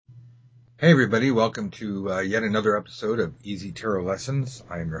Hey everybody, welcome to yet another episode of Easy Tarot Lessons.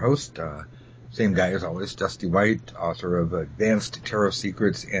 I am your host, same guy as always, Dusty White, author of Advanced Tarot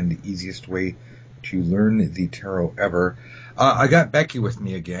Secrets and the Easiest Way to Learn the Tarot Ever. I got Becky with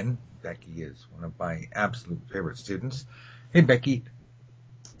me again. Becky is one of my absolute favorite students. Hey Becky.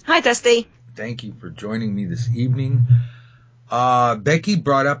 Hi Dusty. Thank you for joining me this evening. Becky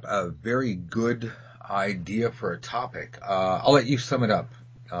brought up a very good idea for a topic. I'll let you sum it up.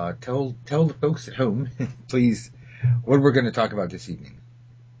 Tell the folks at home, please, what we're going to talk about this evening.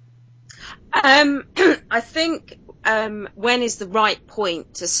 I think when is the right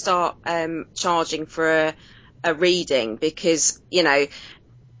point to start charging for a reading? Because,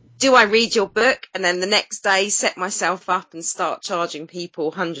 do I read your book and then the next day set myself up and start charging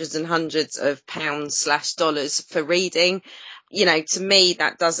people hundreds and hundreds of pounds/dollars for reading? To me,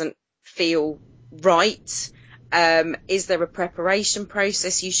 that doesn't feel right. Is there a preparation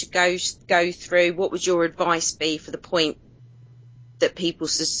process you should go through? What would your advice be for the point that people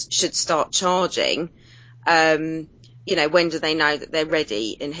should start charging? When do they know that they're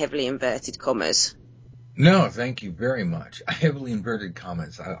ready, in heavily inverted commas? No, thank you very much. Heavily inverted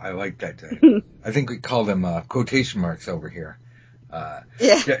commas. I like that. I think we call them quotation marks over here.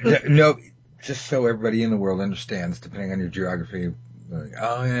 Yeah. No, just so everybody in the world understands, depending on your geography.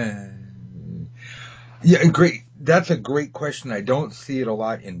 Oh, yeah. Yeah, great. That's a great question. I don't see it a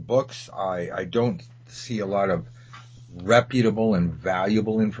lot in books. I don't see a lot of reputable and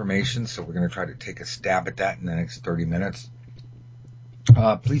valuable information, so we're going to try to take a stab at that in the next 30 minutes.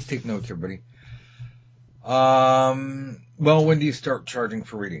 Please take notes, everybody. Well, when do you start charging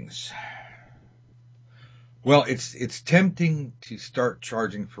for readings? Well, it's tempting to start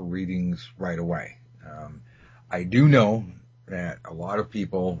charging for readings right away. I do know that a lot of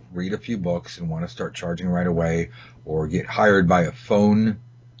people read a few books and want to start charging right away, or get hired by a phone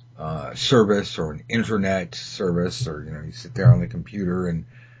service or an internet service, or you sit there on the computer and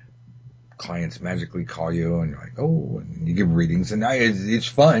clients magically call you and you're like, oh, and you give readings, and it's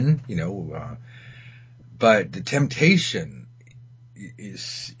fun, but the temptation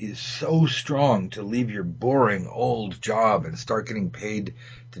is so strong to leave your boring old job and start getting paid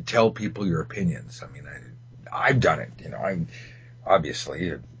to tell people your opinions. I mean, I've done it. I'm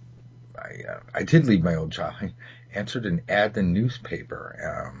obviously I did leave my old job. I answered an ad in the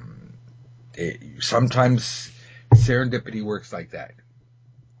newspaper. Sometimes serendipity works like that,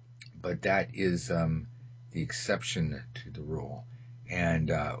 but that is the exception to the rule. And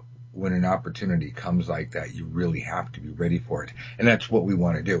when an opportunity comes like that, you really have to be ready for it. And that's what we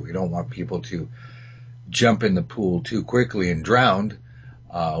want to do. We don't want people to jump in the pool too quickly and drown.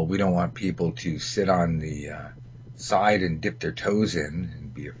 We don't want people to sit on the side and dip their toes in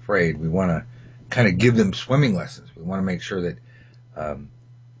and be afraid. We want to kind of give them swimming lessons. We want to make sure that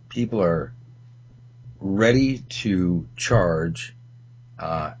people are ready to charge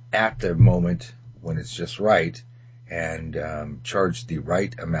at the moment when it's just right, and charge the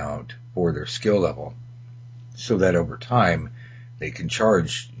right amount for their skill level, so that over time they can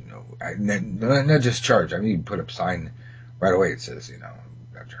charge, not just charge. I mean, you can put up a sign right away that says,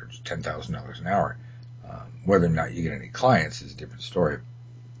 I charge $10,000 an hour. Whether or not you get any clients is a different story.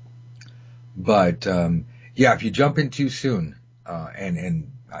 But if you jump in too soon,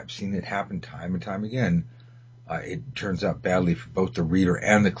 and I've seen it happen time and time again, it turns out badly for both the reader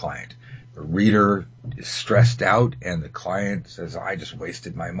and the client. The reader is stressed out, and the client says, I just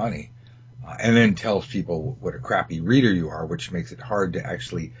wasted my money, and then tells people what a crappy reader you are, which makes it hard to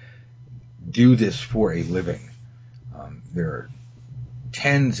actually do this for a living. There are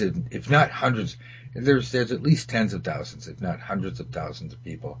tens, if not hundreds, there's at least tens of thousands, if not hundreds of thousands of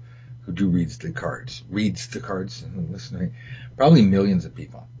people who do reads the cards, and listening, probably millions of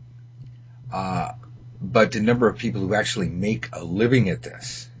people. But the number of people who actually make a living at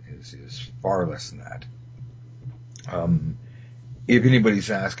this is far less than that. If anybody's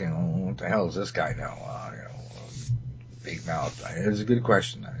asking, what the hell does this guy know? Big mouth. It's a good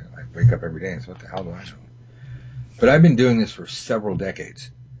question. I wake up every day and say, what the hell do I know? But I've been doing this for several decades,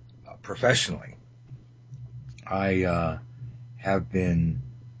 professionally. I have been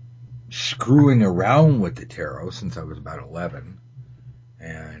screwing around with the tarot since I was about 11,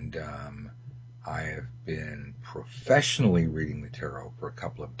 and I have been professionally reading the tarot for a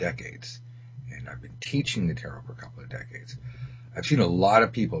couple of decades, and I've been teaching the tarot for a couple of decades. I've seen a lot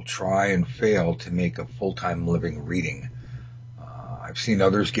of people try and fail to make a full-time living reading. I've seen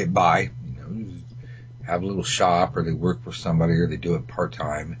others get by, have a little shop, or they work for somebody, or they do it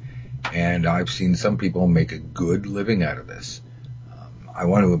part-time, and I've seen some people make a good living out of this. I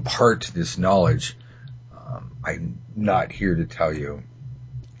want to impart this knowledge. I'm not here to tell you,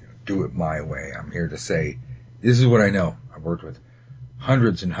 do it my way. I'm here to say, this is what I know. I've worked with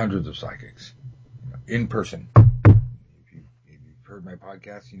hundreds and hundreds of psychics, in person. If you've heard my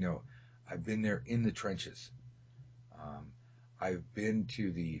podcast, you know I've been there in the trenches. I've been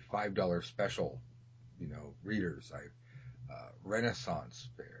to the $5 special, readers. I've Renaissance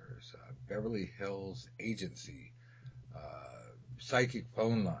fairs, Beverly Hills agency, psychic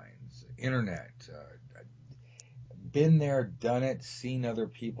phone lines, internet. Been there, done it, seen other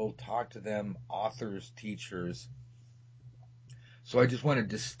people, talked to them, authors, teachers. So I just want to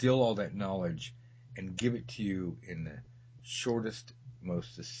distill all that knowledge and give it to you in the shortest,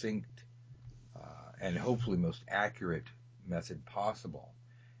 most succinct, and hopefully most accurate method possible.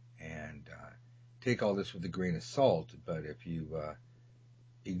 And take all this with a grain of salt, but if you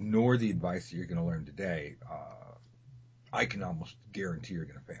ignore the advice that you're going to learn today, I can almost guarantee you're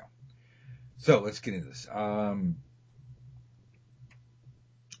going to fail. So let's get into this.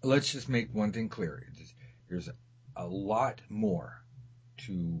 Let's just make one thing clear. There's a lot more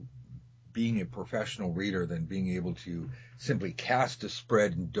to being a professional reader than being able to simply cast a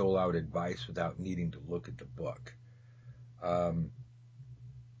spread and dole out advice without needing to look at the book.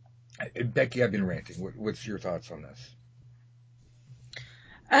 Becky, I've been ranting. What's your thoughts on this?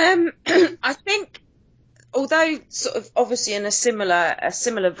 I think, although sort of obviously in a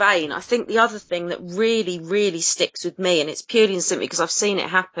similar vein, I think the other thing that really, really sticks with me, and it's purely and simply because I've seen it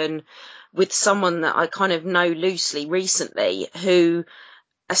happen with someone that I kind of know loosely recently, who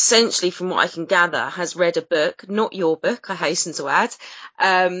essentially, from what I can gather, has read a book, not your book, I hasten to add,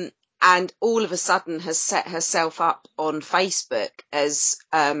 and all of a sudden has set herself up on Facebook as,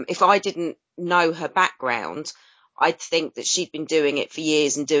 if I didn't know her background, I'd think that she'd been doing it for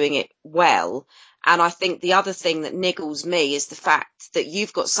years and doing it well. And I think the other thing that niggles me is the fact that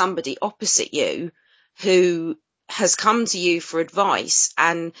you've got somebody opposite you who has come to you for advice,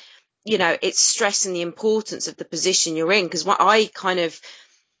 and, it's stressing the importance of the position you're in. Because what I kind of,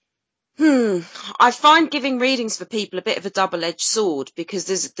 I find giving readings for people a bit of a double-edged sword, because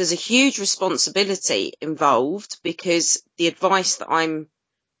there's a huge responsibility involved, because the advice that I'm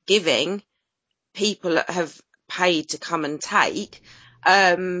giving, people have paid to come and take.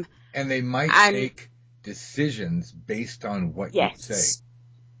 And they might take decisions based on what you say.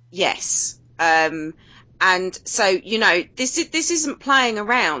 Yes. And so, this isn't playing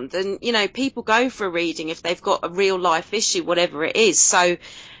around, and, people go for a reading if they've got a real life issue, whatever it is. So,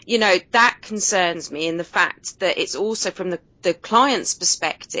 that concerns me, in the fact that it's also from the client's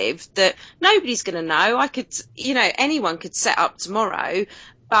perspective that nobody's going to know. I could, anyone could set up tomorrow,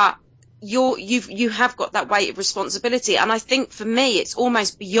 but you have got that weight of responsibility. And I think for me, it's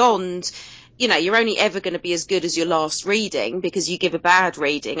almost beyond, you're only ever going to be as good as your last reading, because you give a bad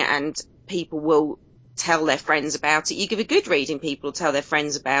reading and people will tell their friends about it. You give a good reading, people will tell their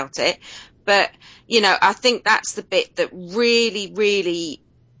friends about it. But, I think that's the bit that really, really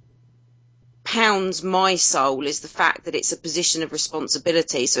pounds my soul, is the fact that it's a position of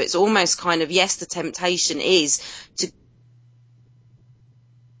responsibility. So it's almost kind of, yes, the temptation is to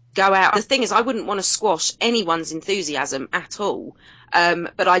go out. The thing is, I wouldn't want to squash anyone's enthusiasm at all.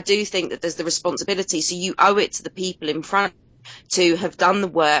 But I do think that there's the responsibility. So you owe it to the people in front to have done the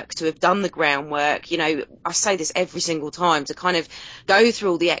work, to have done the groundwork. I say this every single time, to kind of go through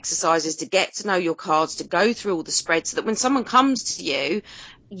all the exercises, to get to know your cards, to go through all the spreads, so that when someone comes to you,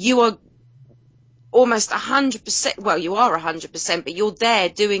 you are almost 100%, well, you are 100%, but you're there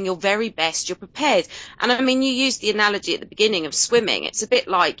doing your very best, you're prepared. And I mean, you used the analogy at the beginning of swimming. It's a bit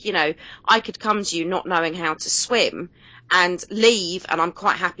like, I could come to you not knowing how to swim and leave, and I'm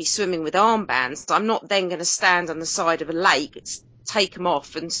quite happy swimming with armbands. So I'm not then going to stand on the side of a lake, take them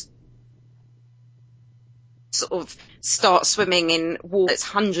off and sort of start swimming in water that's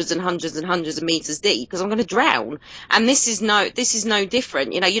hundreds and hundreds and hundreds of meters deep, because I'm going to drown. And this is no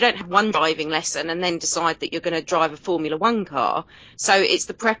different. You don't have one driving lesson and then decide that you're going to drive a Formula One car. So it's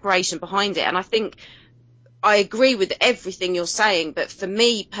the preparation behind it. And I think I agree with everything you're saying, but for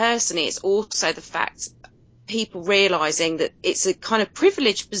me personally, it's also the fact people realizing that it's a kind of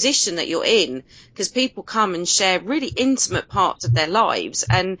privileged position that you're in, because people come and share really intimate parts of their lives,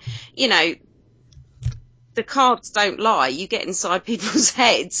 and the cards don't lie. You get inside people's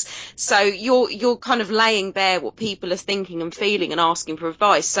heads, so you're kind of laying bare what people are thinking and feeling and asking for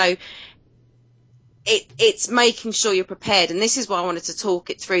advice. So it's making sure you're prepared, and this is why I wanted to talk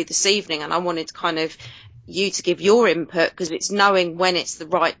it through this evening, and I wanted kind of you to give your input, because it's knowing when it's the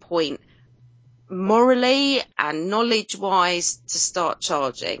right point, morally and knowledge wise, to start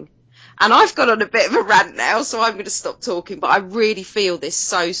charging. And I've got on a bit of a rant now, so I'm going to stop talking, but I really feel this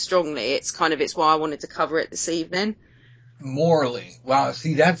so strongly. It's why I wanted to cover it this evening. Morally, well,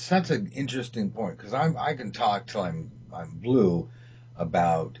 see, that's an interesting point because I can talk till I'm blue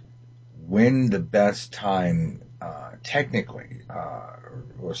about when the best time, technically,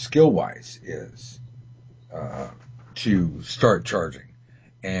 or skill wise is, uh, to start charging,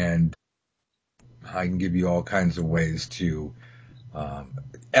 and I can give you all kinds of ways to, um,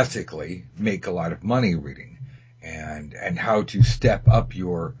 ethically make a lot of money reading, and how to step up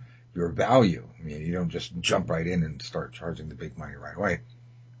your value. I mean, you don't just jump right in and start charging the big money right away.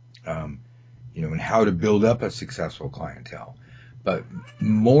 Um, and how to build up a successful clientele. But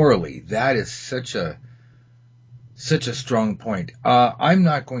morally, that is such a strong point. I'm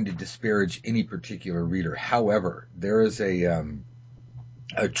not going to disparage any particular reader. However, there is a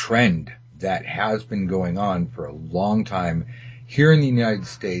trend that has been going on for a long time here in the United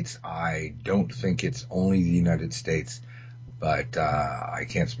States. I don't think it's only the United States, but I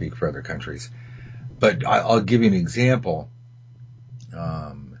can't speak for other countries. But I'll give you an example.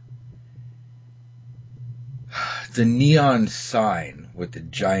 Um, the neon sign with the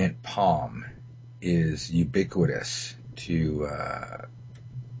giant palm is ubiquitous to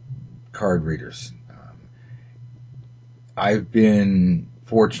card readers. I've been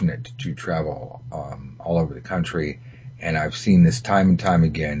fortunate to travel all over the country, and I've seen this time and time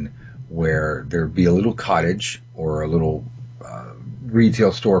again where there'd be a little cottage or a little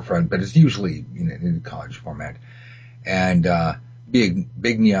retail storefront, but it's usually in a cottage format, and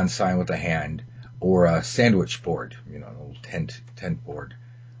big neon sign with a hand or a sandwich board, a little tent board,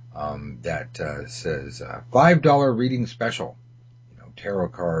 that says $5 reading special, tarot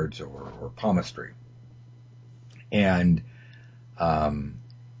cards or palmistry. And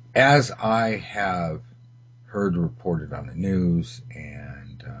as I have heard reported on the news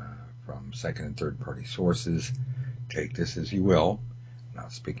and from second and third party sources, take this as you will, I'm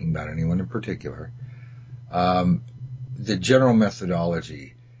not speaking about anyone in particular, the general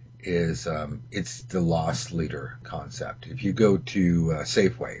methodology is it's the loss leader concept. If you go to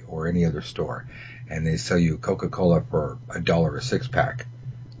Safeway or any other store and they sell you Coca-Cola for $1 a six pack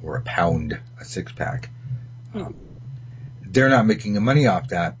or a pound a six pack, they're not making money off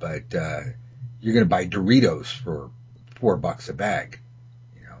that, but you're going to buy Doritos for $4 a bag.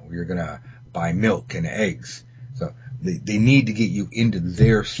 You're going to buy milk and eggs. So they need to get you into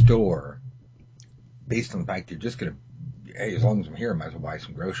their store based on the fact you're just going to, hey, as long as I'm here, I might as well buy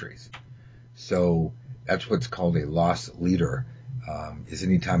some groceries. So that's what's called a loss leader. Is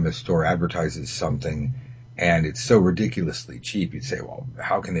anytime a store advertises something and it's so ridiculously cheap, you'd say, well,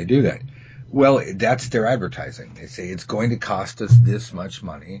 how can they do that? Well, that's their advertising. They say it's going to cost us this much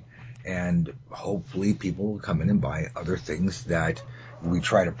money, and hopefully people will come in and buy other things that we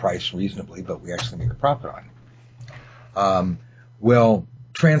try to price reasonably, but we actually make a profit on. Well,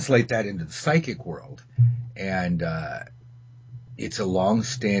 translate that into the psychic world, and it's a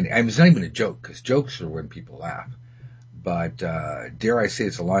long-standing. I mean, it's not even a joke because jokes are when people laugh. But dare I say,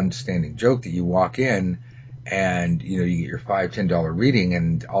 it's a long-standing joke that you walk in and you get your $5-10 reading,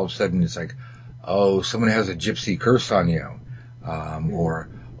 and all of a sudden it's like, oh, someone has a gypsy curse on you, or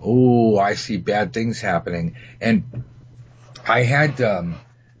oh, I see bad things happening. And I had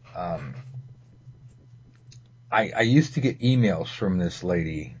I used to get emails from this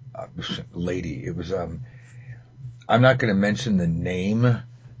lady. It was I'm not going to mention the name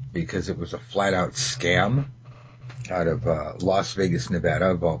because it was a flat-out scam out of Las Vegas,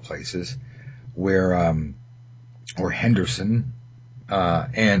 Nevada, of all places, where or Henderson,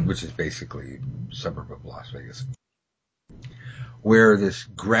 and which is basically a suburb of Las Vegas, where this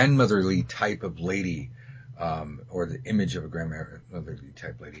grandmotherly type of lady, or the image of a grandmotherly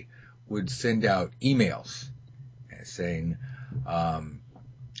type lady, would send out emails saying,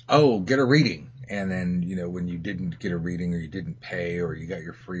 "Oh, get a reading." And then, when you didn't get a reading or you didn't pay or you got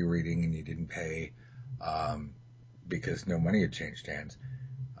your free reading and you didn't pay, because no money had changed hands,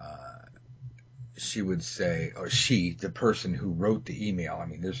 she would say, or the person who wrote the email, I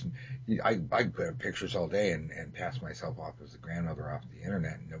mean, I put up pictures all day and pass myself off as a grandmother off the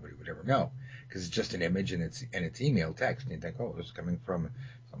internet and nobody would ever know because it's just an image and it's email text. And you think, oh, this is coming from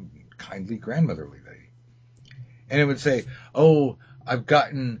some kindly grandmotherly lady. And it would say, oh, I've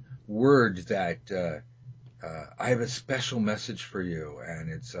gotten word that I have a special message for you and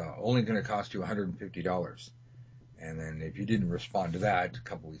it's only going to cost you $150. And then if you didn't respond to that, a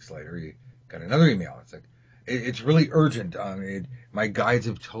couple weeks later, you got another email. It's like, it's really urgent. My guides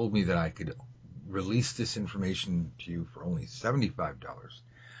have told me that I could release this information to you for only $75.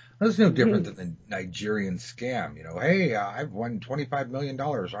 That's no different than the Nigerian scam. Hey, I've won $25 million.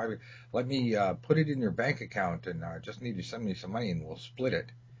 Let me put it in your bank account and I just need you to send me some money and we'll split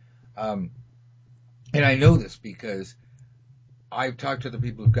it. And I know this because I've talked to other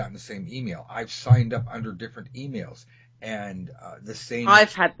people who've gotten the same email. I've signed up under different emails, and the same.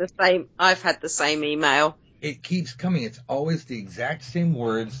 I've had the same email. It keeps coming. It's always the exact same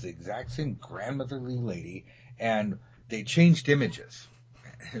words, the exact same grandmotherly lady, and they changed images.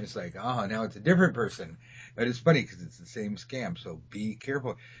 It's like, now it's a different person. But it's funny because it's the same scam. So be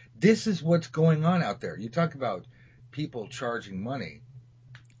careful. This is what's going on out there. You talk about people charging money.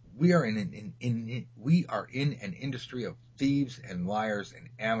 We are in an industry of thieves and liars and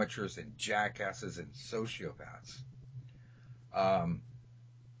amateurs and jackasses and sociopaths.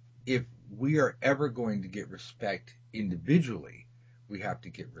 If we are ever going to get respect individually, we have to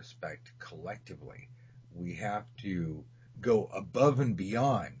get respect collectively. We have to go above and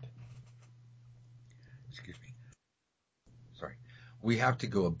beyond. Excuse me. Sorry. We have to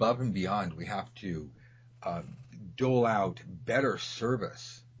go above and beyond. We have to dole out better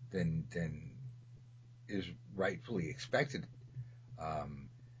service than is rightfully expected,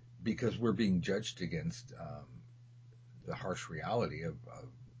 because we're being judged against the harsh reality of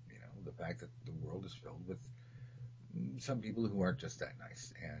the fact that the world is filled with some people who aren't just that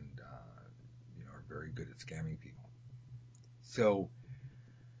nice and are very good at scamming people. So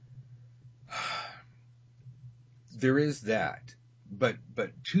there is that, but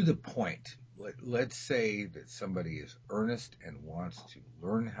to the point. Let's say that somebody is earnest and wants to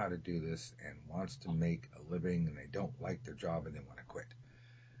learn how to do this and wants to make a living, and they don't like their job and they want to quit.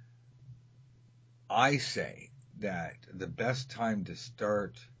 I say that the best time to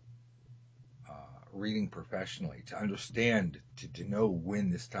start reading professionally, to understand, to know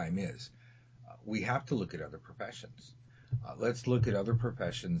when this time is, we have to look at other professions. Let's look at other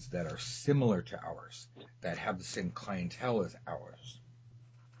professions that are similar to ours, that have the same clientele as ours.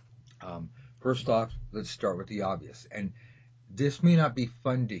 First off, let's start with the obvious. And this may not be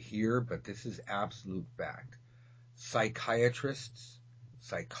fun to hear, but this is absolute fact. Psychiatrists,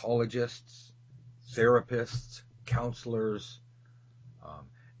 psychologists, therapists, counselors,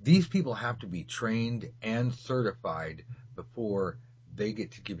 these people have to be trained and certified before they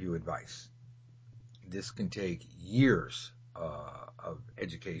get to give you advice. This can take years of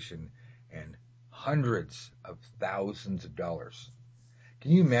education and hundreds of thousands of dollars.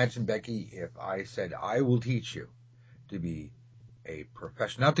 Can you imagine, Becky, if I said, I will teach you to be a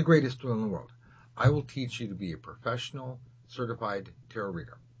professional, not the greatest tool in the world, I will teach you to be a professional certified tarot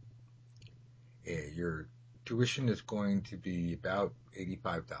reader. Your tuition is going to be about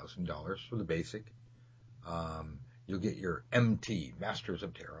 $85,000 for the basic. You'll get your MT, Masters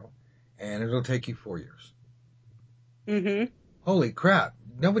of Tarot, and it'll take you 4 years. Mm-hmm. Holy crap.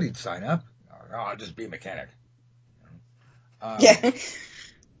 Nobody'd sign up. I'll just be a mechanic. Yeah.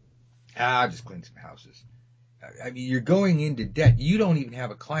 I'll just clean some houses. I mean, you're going into debt. You don't even have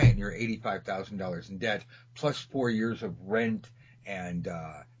a client. You're $85,000 in debt, plus 4 years of rent and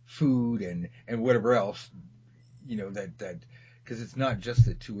food and whatever else, that because it's not just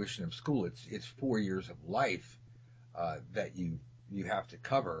the tuition of school. It's 4 years of life that you have to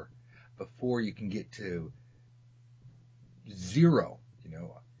cover before you can get to zero.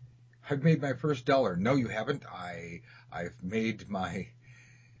 I've made my first dollar. No, you haven't. I've made my.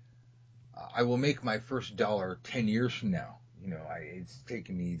 I will make my first dollar 10 years from now. It's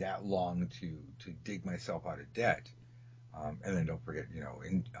taken me that long to dig myself out of debt. And then don't forget,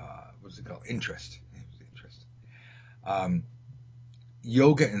 what's it called? Interest.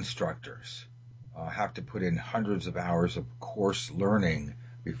 Yoga instructors have to put in hundreds of hours of course learning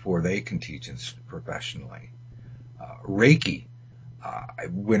before they can teach professionally. Reiki.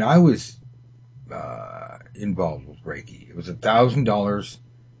 When I was involved with Reiki, it was $1,000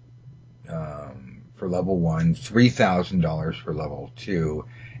 for level 1, $3,000 for level 2,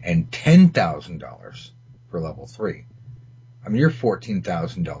 and $10,000 for level 3. I mean, you're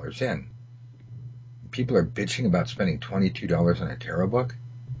 $14,000 in. People are bitching about spending $22 on a tarot book.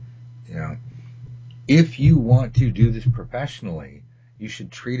 If you want to do this professionally, you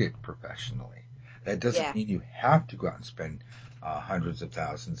should treat it professionally. That doesn't mean you have to go out and spend hundreds of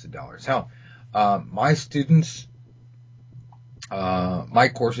thousands of dollars. Hell, my students, my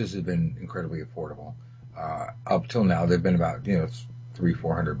courses have been incredibly affordable. Up till now, they've been about,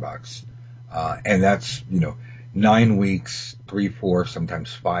 $300-400. And that's, 9 weeks, 3, 4,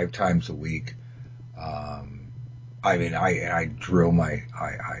 sometimes 5 times a week. I drill my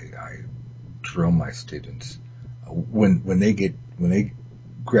students. When they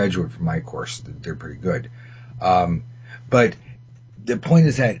graduate from my course, they're pretty good. But the point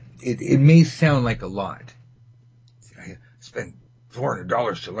is that it may sound like a lot. I spent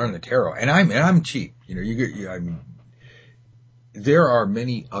 $400 to learn the tarot, and I'm cheap. There are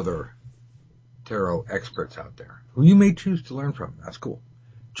many other tarot experts out there who you may choose to learn from. That's cool.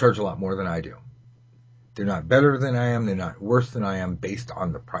 Charge a lot more than I do. They're not better than I am. They're not worse than I am based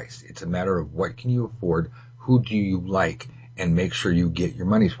on the price. It's a matter of what can you afford, who do you like, and make sure you get your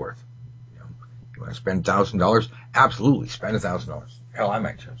money's worth. You want to spend $1,000? Absolutely, spend $1,000. Hell, I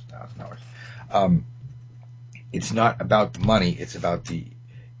might charge $1,000. It's not about the money. It's about the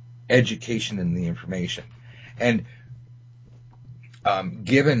education and the information. And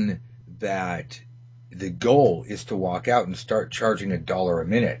given that the goal is to walk out and start charging $1 a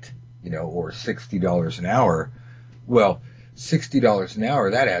minute, or $60 an hour, well, $60 an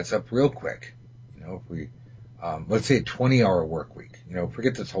hour, that adds up real quick. If we, let's say a 20-hour work week,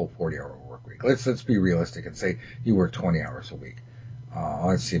 forget this whole 40-hour work week. Let's be realistic and say you work 20 hours a week.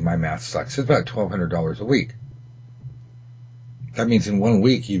 Let's see, my math sucks. It's about $1,200 a week. That means in 1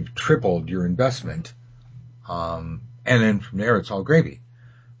 week you've tripled your investment, and then from there it's all gravy.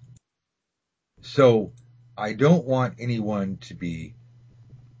 So I don't want anyone to be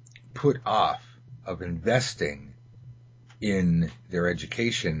put off of investing in their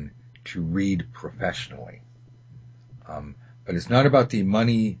education to read professionally. But it's not about the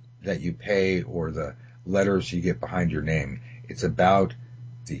money that you pay or the letters you get behind your name. It's about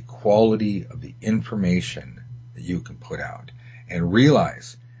the quality of the information that you can put out. And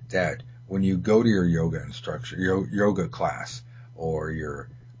realize that when you go to your yoga instructor, your yoga class, or your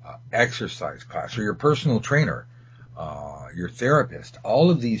exercise class, or your personal trainer, your therapist,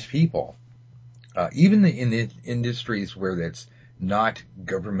 all of these people, even in the industries where that's not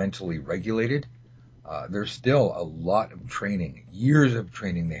governmentally regulated, there's still a lot of training, years of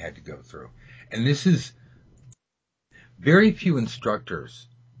training they had to go through. And this is very few instructors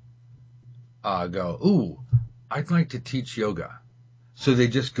go, ooh, I'd like to teach yoga. So they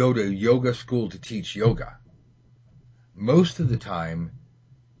just go to yoga school to teach yoga. Most of the time,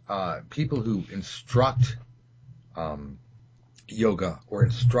 people who instruct yoga or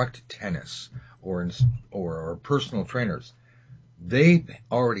instruct tennis or personal trainers, they've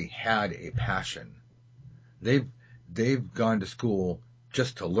already had a passion. They've gone to school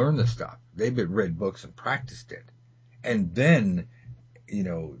just to learn the stuff. They've read books and practiced it, and then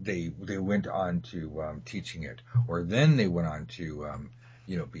they went on to teaching it, or then they went on to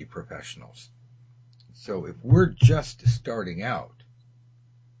be professionals. So if we're just starting out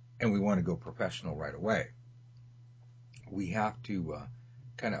and we want to go professional right away, we have to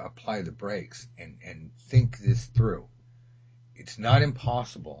kind of apply the brakes and think this through. It's not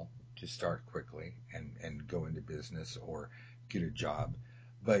impossible to start quickly and go into business or get a job.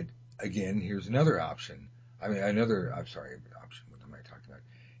 But again, here's another option. What am I talking about?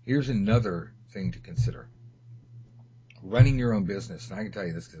 Here's another thing to consider. Running your own business, and I can tell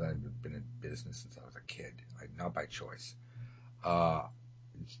you this because I've been in business since I was a kid, not by choice.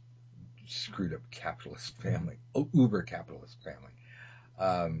 Screwed up capitalist family, uber capitalist family.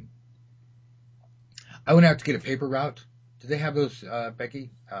 I went out to get a paper route. Do they have those, Becky?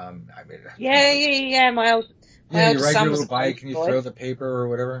 Yeah. My old you ride your little bike and you throw the paper or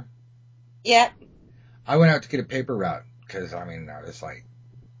whatever. Yeah. I went out to get a paper route because I was like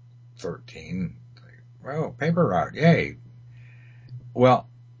 13. Well, paper route, yay. Well,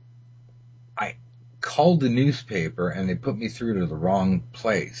 I called the newspaper and they put me through to the wrong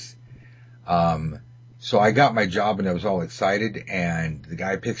place. So I got my job and I was all excited, and the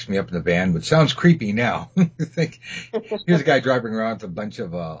guy picks me up in the van, which sounds creepy now. Here's a guy driving around with a bunch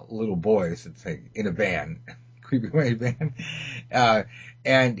of little boys. It's like in a van, creepy white van.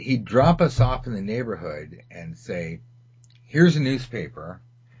 And he'd drop us off in the neighborhood and say, here's a newspaper.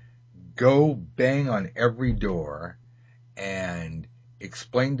 Go bang on every door and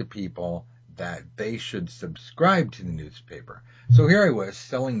explain to people that they should subscribe to the newspaper. So here I was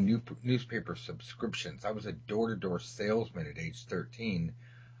selling newspaper subscriptions. I was a door-to-door salesman at age 13.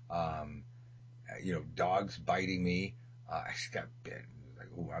 Dogs biting me. I just got bit.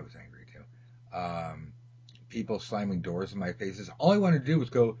 I was angry too. People slamming doors in my faces. All I wanted to do was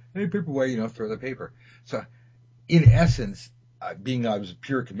go, hey, paperweight, throw the paper. So in essence, being I was a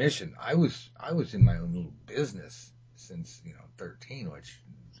pure commission, I was in my own little business since 13, which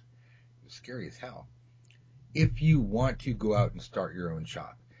was scary as hell. If you want to go out and start your own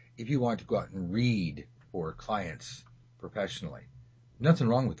shop, if you want to go out and read for clients professionally, nothing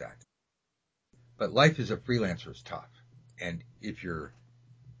wrong with that. But life as a freelancer is tough, and if you're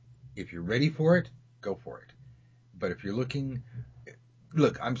ready for it, go for it. But if you're looking,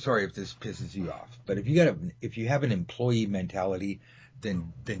 look, I'm sorry if this pisses you off, but if you have an employee mentality,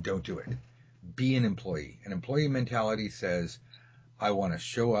 then don't do it. Be an employee. An employee mentality says, I want to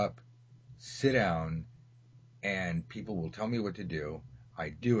show up, sit down, and people will tell me what to do. I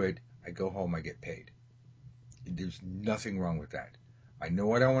do it. I go home, I get paid. There's nothing wrong with that. I know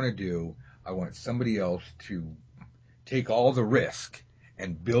what I want to do. I want somebody else to take all the risk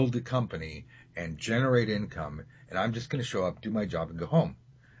and build a company and generate income, and I'm just going to show up, do my job, and go home.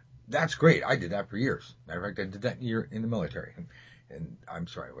 That's great. I did that for years. Matter of fact, I did that in the military. And I'm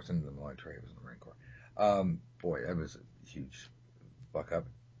sorry, I wasn't in the military. I was in the Marine Corps. Boy, that was a huge fuck up.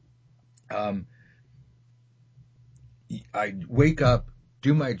 I'd wake up,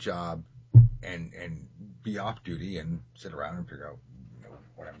 do my job, and be off duty and sit around and figure out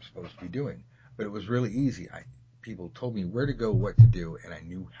what I'm supposed to be doing. But it was really easy. People told me where to go, what to do, and I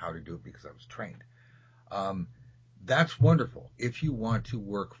knew how to do it because I was trained. That's wonderful. If you want to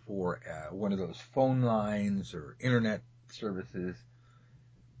work for one of those phone lines or internet services,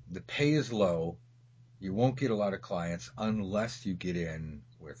 the pay is low. You won't get a lot of clients unless you get in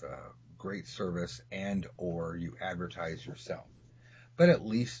with a great service and or you advertise yourself. But at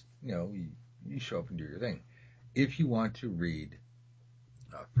least, you show up and do your thing. If you want to read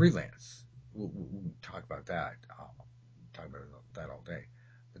freelance, we'll talk about that. I'll talk about that all day.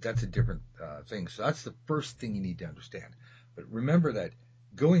 But that's a different thing. So that's the first thing you need to understand. But remember that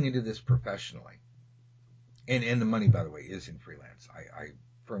going into this professionally, and the money, by the way, is in freelance. I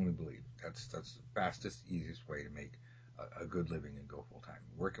firmly believe that's the fastest, easiest way to make a good living and go full time.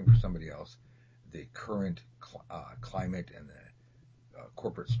 Working for somebody else, the current climate and the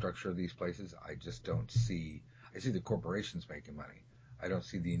corporate structure of these places, I just don't see. I see the corporations making money. I don't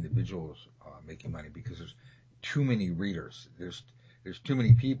see the individuals making money because there's too many readers. There's too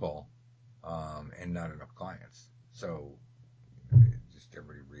many people and not enough clients. So just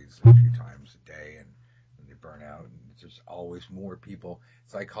everybody reads a few times a day and they burn out. And there's always more people.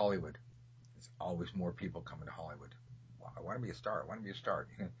 It's like Hollywood. There's always more people coming to Hollywood. I want to be a star. I want to be a star.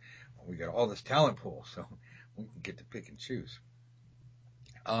 Well, we got all this talent pool, so we can get to pick and choose.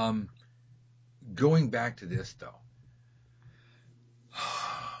 Going back to this though,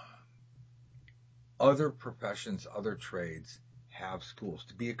 other professions, other trades have schools.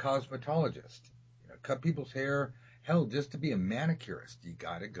 To be a cosmetologist, cut people's hair, hell, just to be a manicurist, you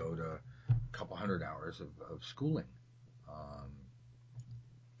got to go to a couple hundred hours of schooling.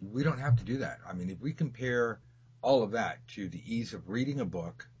 We don't have to do that. I mean, if we compare all of that to the ease of reading a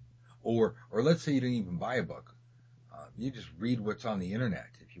book, or let's say you didn't even buy a book, you just read what's on the internet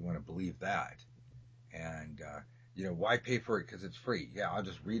if you want to believe that. And why pay for it because it's free? Yeah, I'll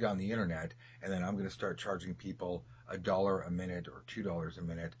just read on the internet, and then I'm going to start charging people $1 a minute or $2 a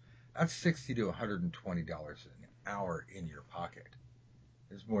minute. That's $60 to $120 an hour in your pocket.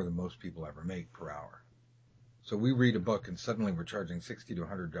 It's more than most people ever make per hour. So we read a book, and suddenly we're charging $60 to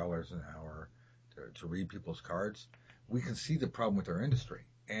 $100 an hour to read people's cards. We can see the problem with our industry,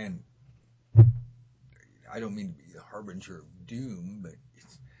 and I don't mean to be the harbinger of doom, but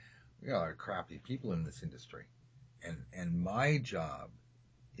we got a lot of crappy people in this industry. And my job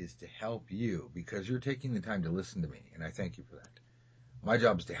is to help you because you're taking the time to listen to me, and I thank you for that. My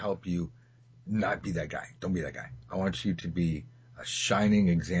job is to help you not be that guy. Don't be that guy. I want you to be a shining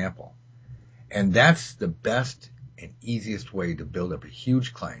example. And that's the best and easiest way to build up a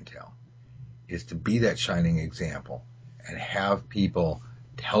huge clientele is to be that shining example and have people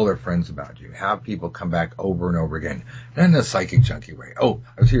tell their friends about you. Have people come back over and over again. Not in a psychic junkie way. Oh,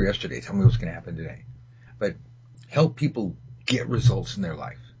 I was here yesterday. Tell me what's going to happen today. But help people get results in their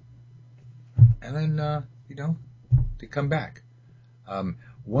life. And then, they come back.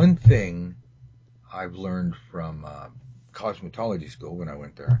 One thing I've learned from cosmetology school when I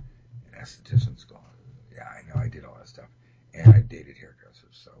went there, and esthetician school, yeah, I know I did all that stuff, and I dated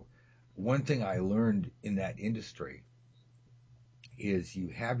hairdressers. So one thing I learned in that industry is you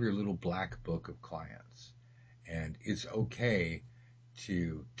have your little black book of clients, and it's okay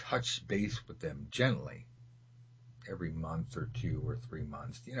to touch base with them gently every month or 2 or 3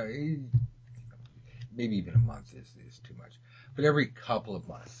 months. Maybe even a month is too much, but every couple of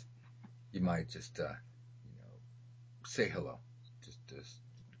months you might just say hello, just a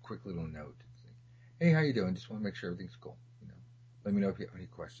quick little note. Hey, how you doing? Just want to make sure everything's cool. Let me know if you have any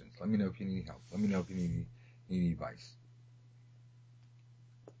questions. Let me know if you need help. Let me know if you need any advice.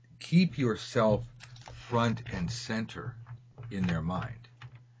 Keep yourself front and center in their mind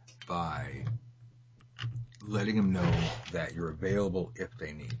by letting them know that you're available if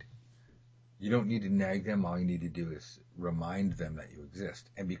they need. You don't need to nag them. All you need to do is remind them that you exist.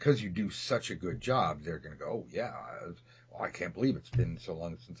 And because you do such a good job, they're going to go, oh, yeah, I can't believe it's been so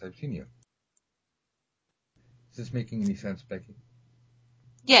long since I've seen you. Is this making any sense, Becky?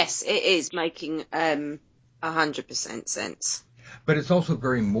 Yes, it is making 100% sense. But it's also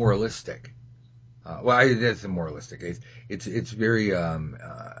very moralistic. Well, it is moralistic. It's very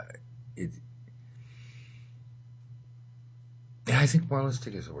I think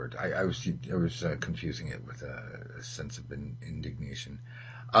moralistic is a word. I was confusing it with a sense of indignation.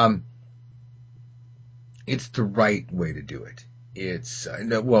 It's the right way to do it. It's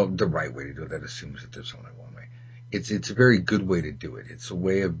the right way to do it. That assumes that there's only one way. It's a very good way to do it. It's a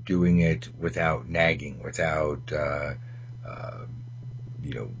way of doing it without nagging, without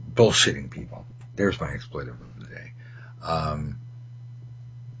bullshitting people. There's my expletive of the day.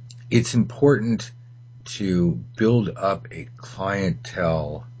 It's important to build up a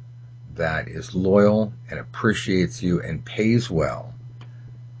clientele that is loyal and appreciates you and pays well,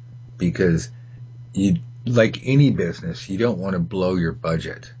 because like any business, you don't want to blow your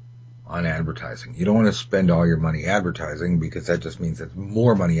budget on advertising. You don't want to spend all your money advertising, because that just means that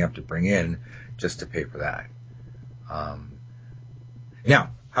more money you have to bring in just to pay for that. Now,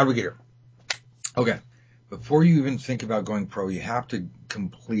 how do we get here? Okay. Before you even think about going pro, you have to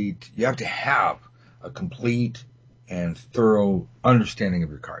have a complete and thorough understanding of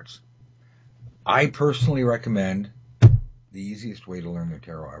your cards. I personally recommend The Easiest Way to Learn the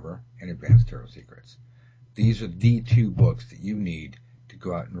Tarot Ever and Advanced Tarot Secrets. These are the two books that you need to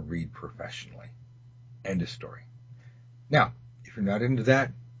go out and read professionally. End of story. Now, if you're not into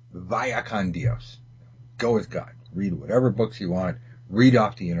that, vaya con Dios. Go with God. Read whatever books you want. Read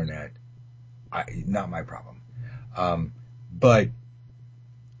off the internet. Not my problem. But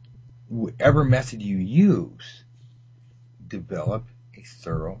whatever method you use, develop a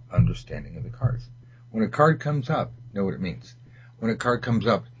thorough understanding of the cards. When a card comes up, know what it means. When a card comes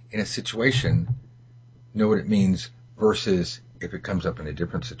up in a situation, know what it means, versus if it comes up in a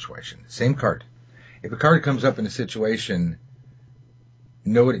different situation. Same card. If a card comes up in a situation,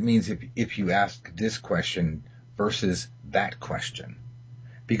 know what it means if you ask this question versus that question.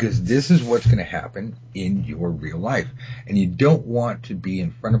 Because this is what's going to happen in your real life. And you don't want to be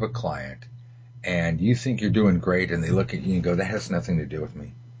in front of a client and you think you're doing great and they look at you and go, that has nothing to do with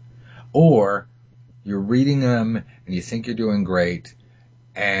me. Or you're reading them and you think you're doing great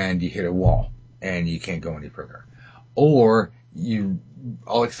and you hit a wall and you can't go any further. Or you're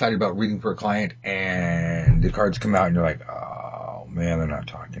all excited about reading for a client and the cards come out and you're like, oh man, they're not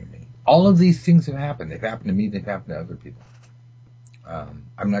talking to me. All of these things have happened. They've happened to me. They've happened to other people.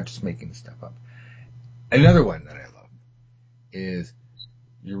 I'm not just making stuff up. Another one that I love is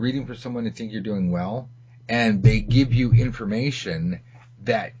you're reading for someone to think you're doing well, and they give you information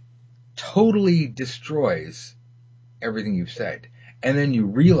that totally destroys everything you've said. And then you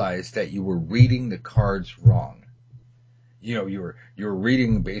realize that you were reading the cards wrong. You're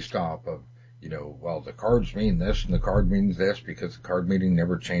reading based off of, well, the cards mean this and the card means this because the card meaning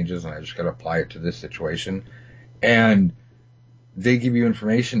never changes and I just got to apply it to this situation. And they give you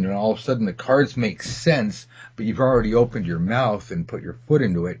information and all of a sudden the cards make sense, but you've already opened your mouth and put your foot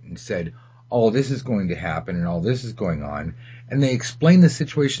into it and said, oh, this is going to happen and all this is going on. And they explain the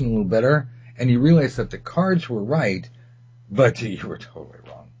situation a little better and you realize that the cards were right, but you were totally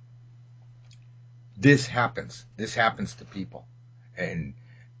wrong. This happens. This happens to people. And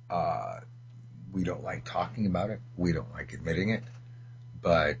we don't like talking about it. We don't like admitting it.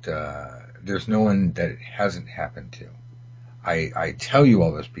 But there's no one that it hasn't happened to. I tell you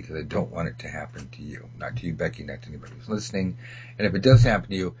all this because I don't want it to happen to you. Not to you, Becky, not to anybody who's listening. And if it does happen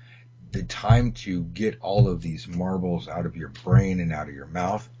to you, the time to get all of these marbles out of your brain and out of your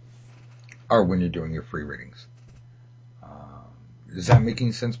mouth are when you're doing your free readings. Is that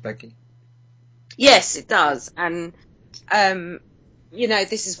making sense, Becky? Yes, it does. And,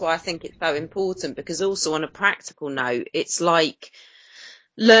 this is why I think it's so important, because also on a practical note, it's like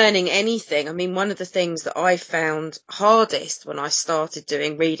learning anything. I mean, one of the things that I found hardest when I started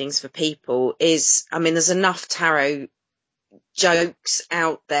doing readings for people is, there's enough tarot jokes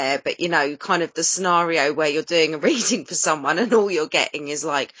out there, but kind of the scenario where you're doing a reading for someone and all you're getting is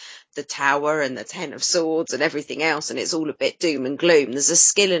like the Tower and the Ten of Swords and everything else, and it's all a bit doom and gloom. There's a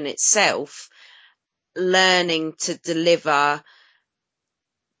skill in itself learning to deliver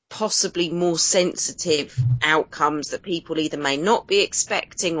possibly more sensitive outcomes that people either may not be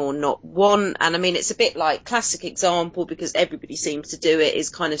expecting or not want. And it's a bit like classic example, because everybody seems to do it, is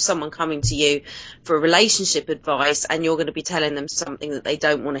kind of someone coming to you for a relationship advice and you're going to be telling them something that they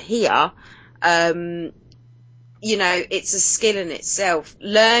don't want to hear. It's a skill in itself.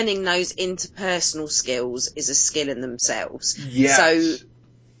 Learning those interpersonal skills is a skill in themselves. Yes. So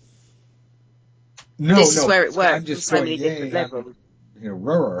this is where it works on so many different levels.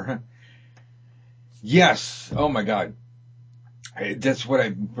 Roar. Yes. Oh my God. That's what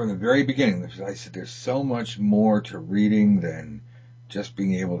from the very beginning, I said, there's so much more to reading than just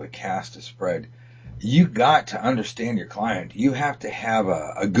being able to cast a spread. You got to understand your client. You have to have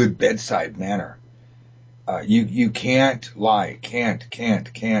a good bedside manner. You can't lie. Can't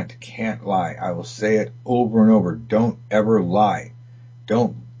lie. I will say it over and over. Don't ever lie.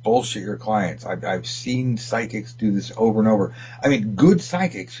 Don't bullshit your clients. I've seen psychics do this over and over. I mean, good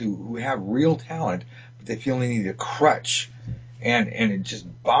psychics who have real talent, but they feel they need a crutch. And it just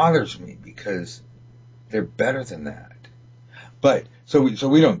bothers me because they're better than that. But, so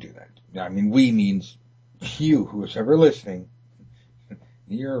we don't do that. I mean, we means you, who's ever listening.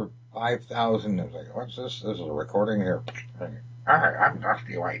 You're 5,000. I was like, what's this? This is a recording here. Hi, I'm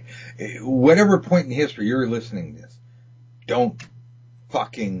Dusty White. Whatever point in history you're listening to this, don't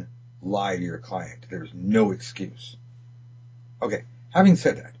fucking lie to your client. There's no excuse. Okay, having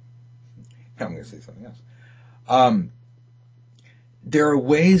said that, now I'm going to say something else. There are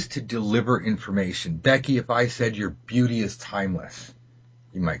ways to deliver information. Becky, if I said your beauty is timeless,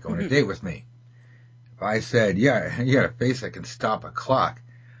 you might go on a date with me. If I said, yeah, you got a face that can stop a clock,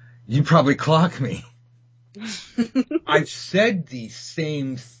 you'd probably clock me. I've said the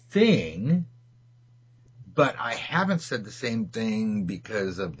same thing, but I haven't said the same thing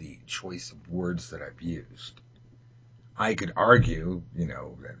because of the choice of words that I've used. I could argue,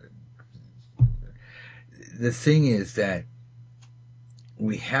 the thing is that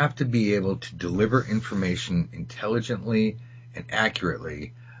we have to be able to deliver information intelligently and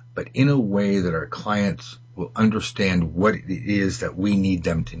accurately, but in a way that our clients will understand what it is that we need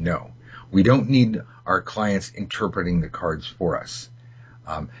them to know. We don't need our clients interpreting the cards for us.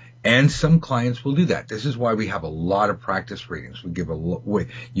 And some clients will do that. This is why we have a lot of practice readings.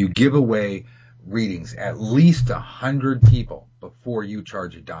 You give away readings at least 100 people before you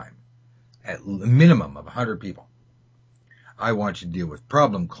charge a dime. At a minimum of 100 people. I want you to deal with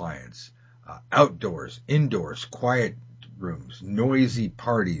problem clients, outdoors, indoors, quiet rooms, noisy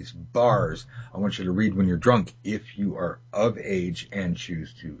parties, bars. I want you to read when you're drunk if you are of age and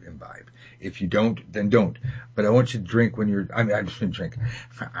choose to imbibe. If you don't, then don't. But I want you to drink when you're, I just didn't drink.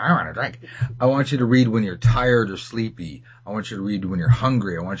 I want to drink. I want you to read when you're tired or sleepy. I want you to read when you're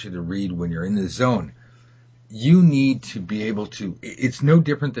hungry. I want you to read when you're in the zone. You need to be able to, it's no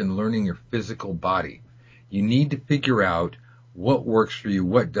different than learning your physical body. You need to figure out what works for you,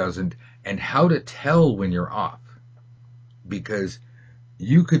 what doesn't, and how to tell when you're off. Because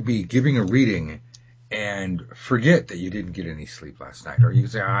you could be giving a reading and forget that you didn't get any sleep last night. Or you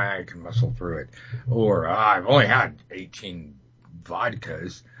say, I can muscle through it. Or, I've only had 18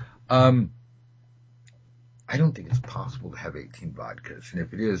 vodkas. I don't think it's possible to have 18 vodkas. And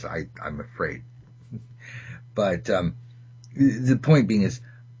if it is, I'm afraid. But the point being is,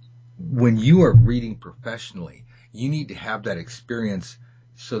 when you are reading professionally, you need to have that experience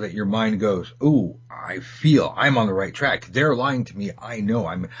so that your mind goes, ooh, I feel I'm on the right track. They're lying to me. I know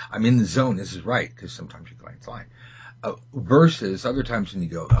I'm in the zone. This is right. Because sometimes your client's lying. Versus other times when you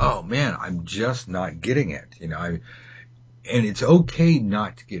go, oh man, I'm just not getting it. And it's okay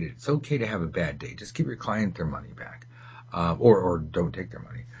not to get it. It's okay to have a bad day. Just give your client their money back. Or don't take their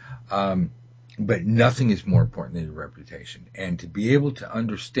money. But nothing is more important than your reputation. And to be able to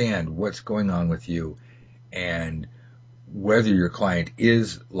understand what's going on with you and whether your client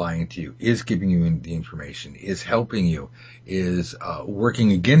is lying to you, is giving you the information, is helping you, is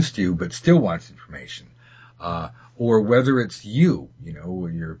working against you but still wants information, or whether it's you,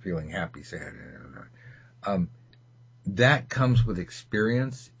 you're feeling happy, sad. That comes with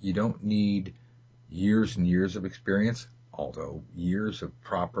experience. You don't need years and years of experience, although years of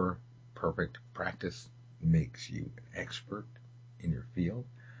perfect practice makes you an expert in your field.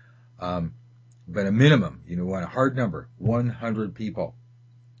 But a minimum, want a hard number, 100 people.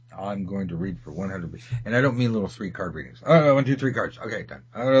 I'm going to read for 100 people. And I don't mean little 3-card readings. Oh, 1, 2, 3 cards. Okay, done.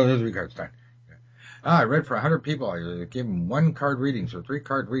 Oh, 3 cards, done. I read for 100 people. I gave them 1-card readings or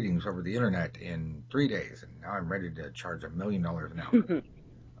 3-card readings over the internet in 3 days. And now I'm ready to charge $1 million an hour.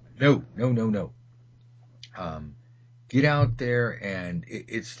 No. Get out there, and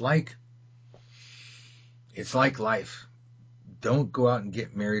it's like life. Don't go out and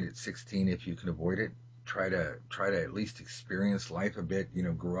get married at 16 if you can avoid it. Try to at least experience life a bit.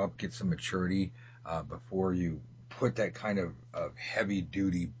 Grow up, get some maturity before you put that kind of heavy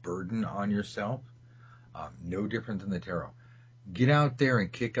duty burden on yourself. No different than the tarot. Get out there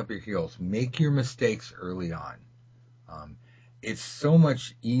and kick up your heels. Make your mistakes early on. It's so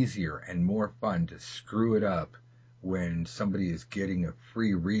much easier and more fun to screw it up when somebody is getting a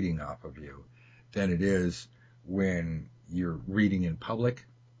free reading off of you than it is when you're reading in public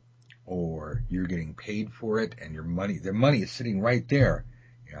or you're getting paid for it and their money is sitting right there.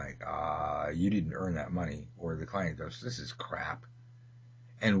 You're like, you didn't earn that money. Or the client goes, this is crap.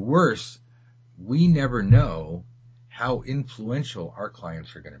 And worse, we never know how influential our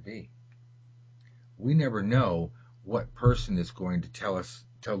clients are going to be. We never know what person is going to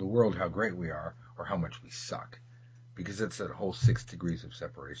tell the world how great we are or how much we suck, because it's that whole 6 degrees of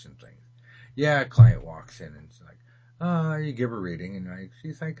separation thing. Yeah, a client walks in and it's like, you give her a reading, and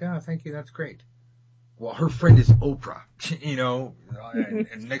she's like, oh, thank you, that's great. Well, her friend is Oprah,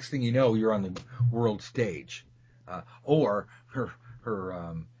 and next thing you know, you're on the world stage, or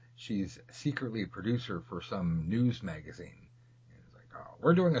she's secretly a producer for some news magazine.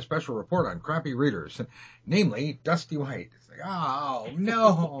 We're doing a special report on crappy readers, namely Dusty White. It's like, oh,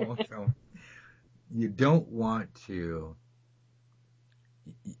 no. So you don't want to...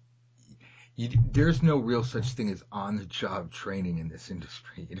 there's no real such thing as on-the-job training in this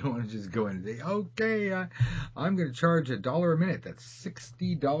industry. You don't want to just go in and say, okay, I'm going to charge $1 a minute. That's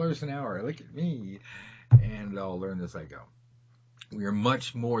 $60 an hour. Look at me. And I'll learn as I go. We are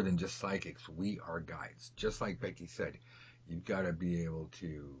much more than just psychics. We are guides. Just like Becky said, you've got to be able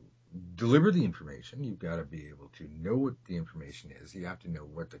to deliver the information. You've got to be able to know what the information is. You have to know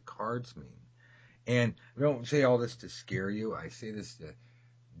what the cards mean. And I don't say all this to scare you. I say this to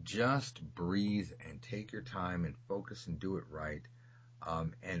just breathe and take your time and focus and do it right.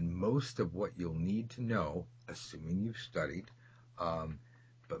 And most of what you'll need to know, assuming you've studied,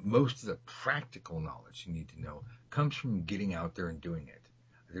 but most of the practical knowledge you need to know comes from getting out there and doing it.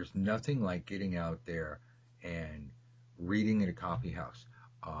 There's nothing like getting out there and reading at a coffee house,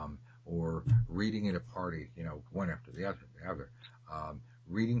 or reading at a party, one after the other,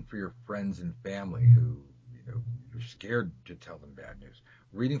 reading for your friends and family who, you're scared to tell them bad news,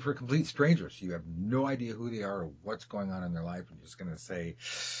 reading for complete strangers. You have no idea who they are or what's going on in their life, and you're just going to say,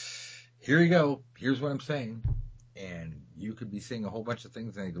 here you go, here's what I'm saying. And you could be saying a whole bunch of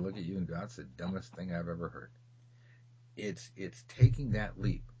things, and they could look at you and go, that's the dumbest thing I've ever heard. It's taking that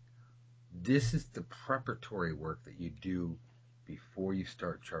leap. This is the preparatory work that you do before you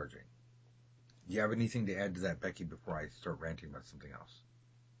start charging. Do you have anything to add to that, Becky, before I start ranting about something else?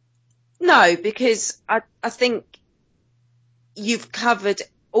 No, because I think you've covered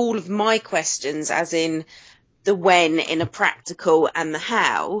all of my questions, as in the when in a practical and the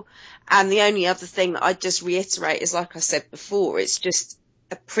how. And the only other thing that I'd just reiterate is, like I said before, it's just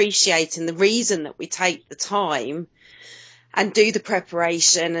appreciating the reason that we take the time and do the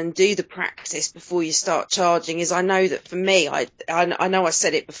preparation and do the practice before you start charging. Is, I know that for me, I know I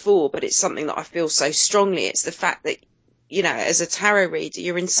said it before, but it's something that I feel so strongly. It's the fact that, as a tarot reader,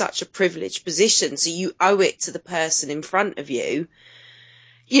 you're in such a privileged position. So you owe it to the person in front of you,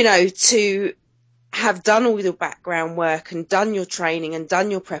 to have done all your background work and done your training and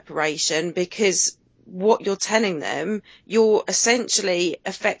done your preparation, because what you're telling them, you're essentially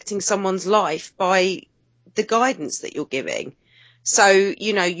affecting someone's life by the guidance that you're giving. So,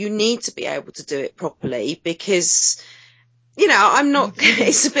 you need to be able to do it properly, because, I'm not,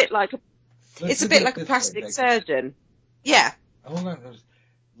 it's a bit like a plastic surgeon. Yeah. Hold on.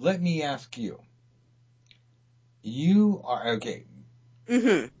 Let me ask you. You are, okay.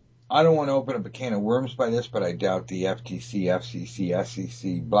 Mm-hmm. I don't want to open up a can of worms by this, but I doubt the FTC, FCC,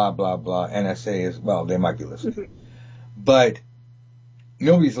 SEC, blah, blah, blah, NSA is, well, they might be listening. Mm-hmm. But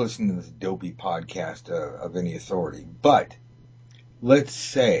nobody's listening to this dopey podcast of any authority. But let's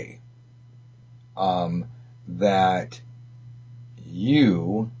say that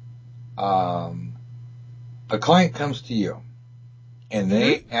you, a client comes to you and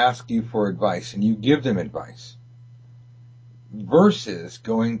they ask you for advice and you give them advice, versus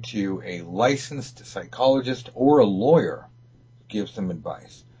going to a licensed psychologist or a lawyer who gives them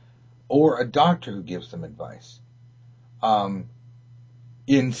advice, or a doctor who gives them advice.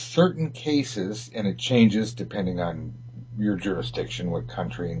 In certain cases, and it changes depending on your jurisdiction, what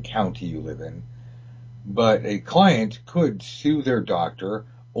country and county you live in, but a client could sue their doctor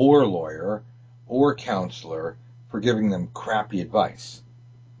or lawyer or counselor for giving them crappy advice.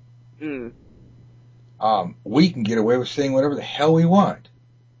 We can get away with saying whatever the hell we want.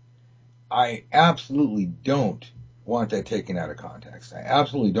 I absolutely don't want that taken out of context. I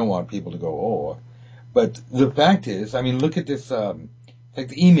absolutely don't want people to go, oh. But the fact is, I mean, look at this, like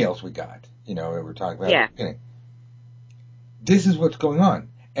the emails we got, that we're talking about at the beginning. This is what's going on.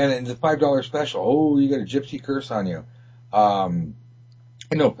 And in the $5 special, oh, you got a gypsy curse on you. And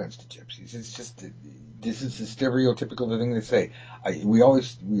no offense to gypsies. It's just, this is the stereotypical thing to say. We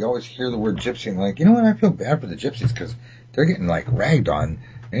always hear the word gypsy and like, you know what? I feel bad for the gypsies because they're getting like ragged on.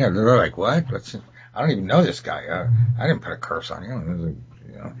 They're like, what? I don't even know this guy. I didn't put a curse on you.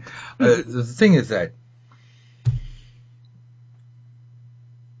 The thing is that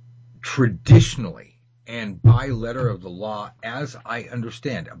traditionally, and by letter of the law, as I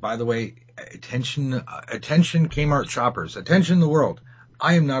understand. By the way, attention, Kmart shoppers, attention the world.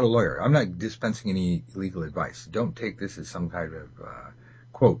 I am not a lawyer. I'm not dispensing any legal advice. Don't take this as some kind of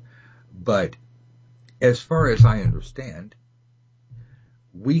quote. But as far as I understand,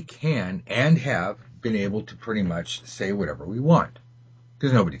 we can and have been able to pretty much say whatever we want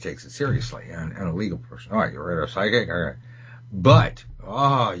because nobody takes it seriously. And a legal person, all right, you're a psychic, all right. But,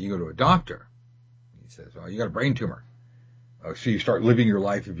 you go to a doctor. He says, you got a brain tumor. So you start living your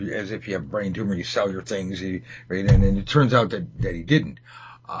life as if you have a brain tumor. You sell your things, right? And then it turns out that he didn't.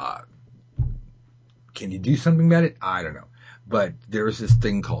 Can you do something about it? I don't know. But there's this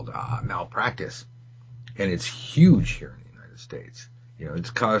thing called malpractice, and it's huge here in the United States.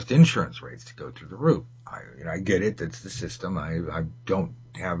 It's caused insurance rates to go through the roof. I get it. That's the system. I don't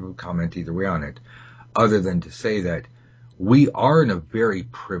have a comment either way on it, other than to say that we are in a very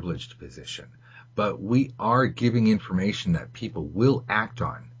privileged position, but we are giving information that people will act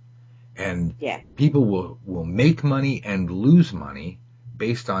on. And people will make money and lose money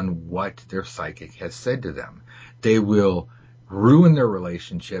based on what their psychic has said to them. They will ruin their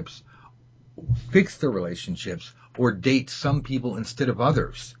relationships, fix their relationships, or date some people instead of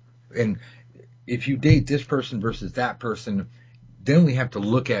others. And if you date this person versus that person, then we have to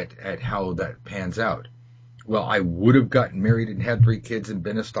look at how that pans out. Well, I would have gotten married and had 3 kids and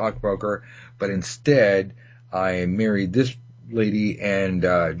been a stockbroker, but instead I married this lady and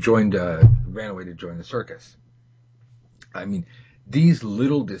ran away to join the circus. I mean, these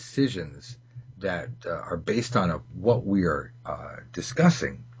little decisions that are based on what we are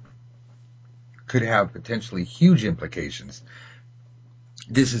discussing could have potentially huge implications.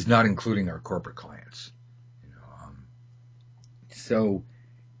 This is not including our corporate clients. So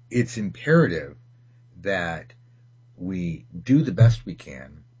it's imperative that we do the best we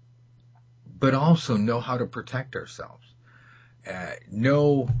can, but also know how to protect ourselves.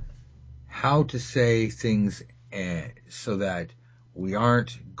 Know how to say things so that we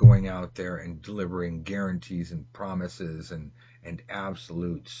aren't going out there and delivering guarantees and promises and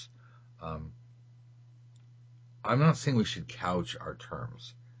absolutes. I'm not saying we should couch our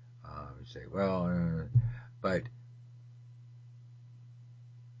terms. Say, but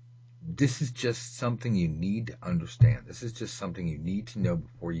this is just something you need to understand. This is just something you need to know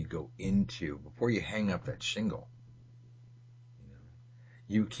before you hang up that shingle.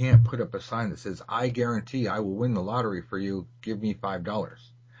 You can't put up a sign that says, I guarantee I will win the lottery for you. Give me $5.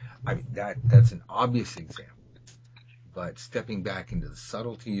 I mean, that's an obvious example. But stepping back into the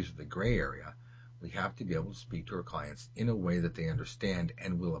subtleties of the gray area, we have to be able to speak to our clients in a way that they understand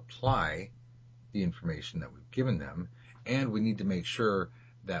and will apply the information that we've given them. And we need to make sure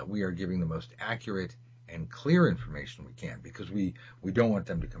that we are giving the most accurate and clear information we can, because we don't want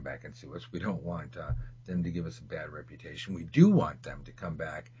them to come back and sue us. We don't want them to give us a bad reputation. We do want them to come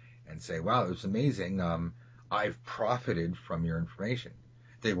back and say, wow, it was amazing. I've profited from your information.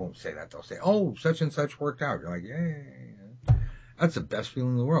 They won't say that. They'll say, oh, such and such worked out. You're like, yay. That's the best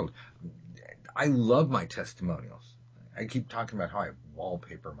feeling in the world. I love my testimonials. I keep talking about how I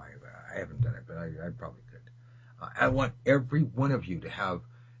wallpaper I haven't done it, but I probably could. I want every one of you to have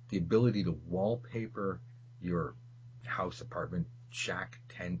the ability to wallpaper your house, apartment, shack,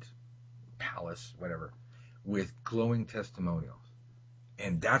 tent, palace, whatever, with glowing testimonials.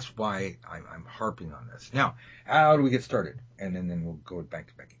 And that's why I'm harping on this. Now, how do we get started? And then we'll go back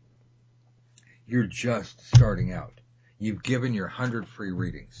to Becky. You're just starting out. You've given your 100 free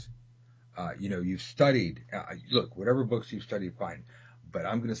readings. You've studied. Look, whatever books you've studied, fine. But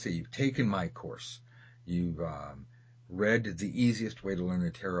I'm going to say you've taken my course. You've read The Easiest Way to Learn the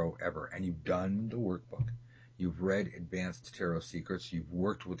Tarot Ever, and you've done the workbook. You've read Advanced Tarot Secrets. You've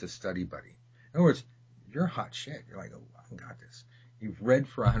worked with a study buddy. In other words, you're hot shit. You're like, oh, I got this. You've read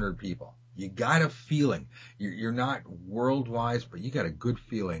for 100 people. You got a feeling. You're not world-wise, but you got a good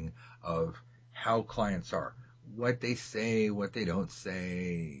feeling of how clients are. What they say, what they don't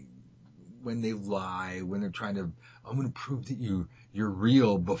say, when they lie, when they're trying to, I'm going to prove that you're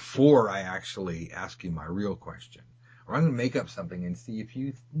real before I actually ask you my real question. Or I'm going to make up something and see if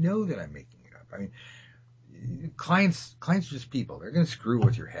you know that I'm making it up. I mean, clients are just people. They're going to screw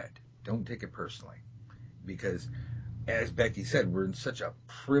with your head. Don't take it personally. Because, as Becky said, we're in such a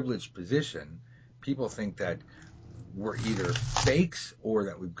privileged position. People think that we're either fakes or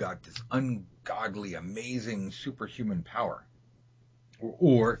that we've got this ungodly, amazing, superhuman power.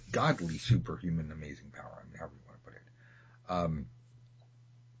 Or godly, superhuman, amazing power, however you want to put it.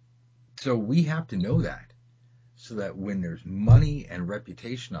 So we have to know that, so that when there's money and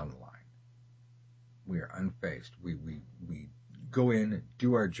reputation on the line, we are unfazed. We go in,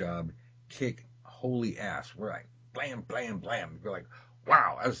 do our job, kick holy ass. We're like, blam, blam, blam. We're like,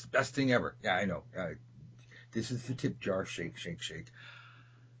 wow, that was the best thing ever. Yeah, I know. This is the tip jar, shake, shake, shake.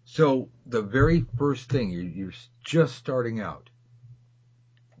 So the very first thing, you're just starting out,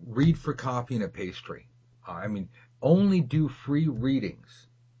 read for copy and a pastry. Only do free readings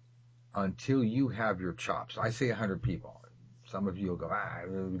until you have your chops. I say 100 people. Some of you will go,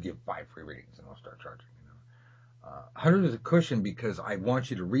 we'll give 5 free readings and I'll start charging. 100 is a cushion because I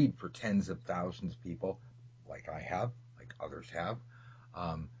want you to read for tens of thousands of people, like I have, like others have.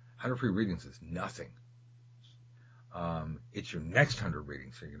 100 free readings is nothing. It's your next 100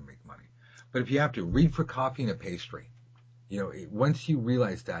 readings, so you're going to make money. But if you have to read for coffee and a pastry, once you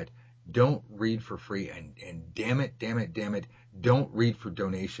realize that, don't read for free, and damn it, don't read for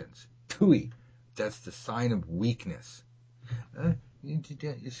donations. Tooey, that's the sign of weakness.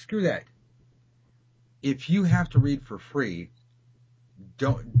 Screw that. If you have to read for free,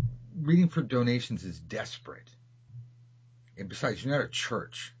 reading for donations is desperate. And besides, you're not a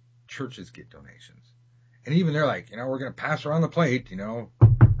church. Churches get donations. And even they're like, we're going to pass around the plate,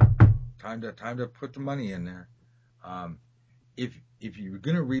 time to put the money in there. If you're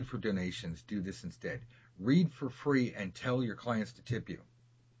going to read for donations, do this instead. Read for free and tell your clients to tip you.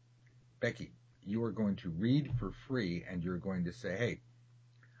 Becky, you are going to read for free and you're going to say, hey,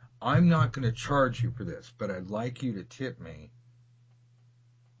 I'm not going to charge you for this, but I'd like you to tip me,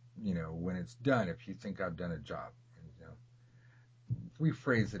 when it's done, if you think I've done a job.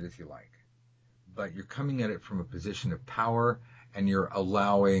 Rephrase it as you like. But you're coming at it from a position of power, and you're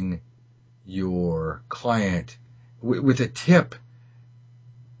allowing your client, with a tip,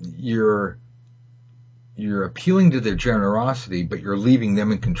 you're appealing to their generosity, but you're leaving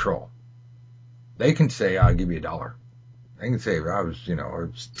them in control. They can say, I'll give you $1. They can say,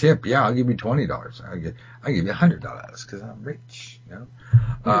 it's tip, yeah, I'll give you $20. I'll give you $100 because I'm rich,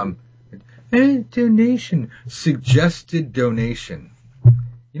 Donation, suggested donation.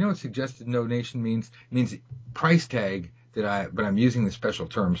 You know what suggested donation means? It means price tag but I'm using the special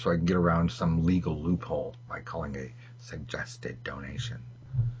term so I can get around some legal loophole by calling a suggested donation.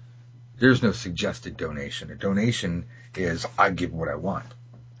 There's no suggested donation. A donation is I give what I want.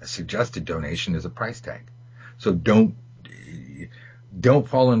 A suggested donation is a price tag. So don't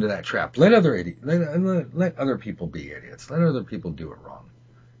fall into that trap. Let other people be idiots. Let other people do it wrong.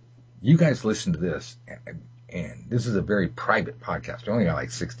 You guys listen to this, and this is a very private podcast. We only got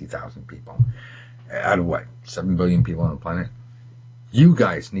like 60,000 people out of 7 billion people on the planet. You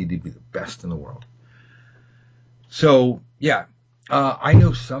guys need to be the best in the world. So, yeah, I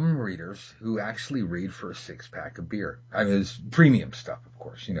know some readers who actually read for a 6-pack of beer. It's premium stuff, of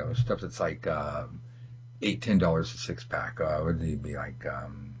course, stuff that's like $8, $10 a 6-pack. Would it be like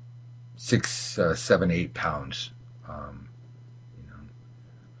 6, 7, 8 pounds?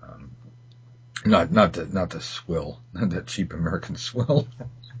 Not the swill, not the cheap American swill.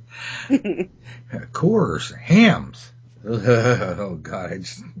 Coors, hams. Oh God, I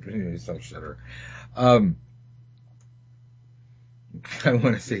just myself shudder. I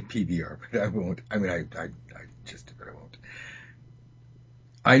want to say PBR, but I won't. I won't.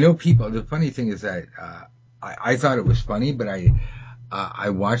 I know people. The funny thing is that I thought it was funny, but I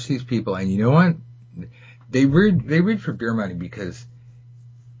watched these people, and you know what? They read for beer money because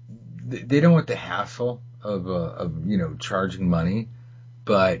they don't want the hassle of charging money,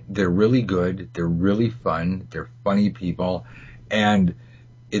 but they're really good. They're really fun. They're funny people. And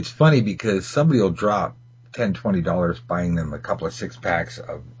it's funny because somebody will drop $10, $20 buying them a couple of 6-packs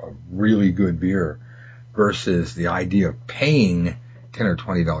of really good beer versus the idea of paying $10 or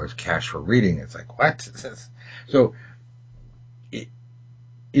 $20 cash for reading. It's like, what? So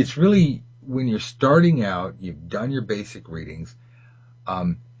it's really, when you're starting out, you've done your basic readings,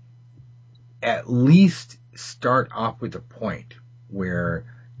 at least start off with a point where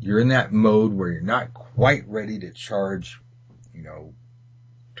you're in that mode where you're not quite ready to charge, $20,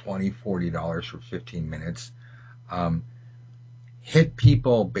 $40 for 15 minutes. Hit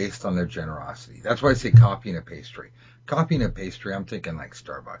people based on their generosity. That's why I say coffee and a pastry. Coffee and a pastry, I'm thinking like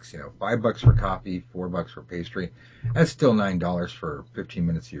Starbucks, $5 for coffee, $4 for pastry. That's still $9 for 15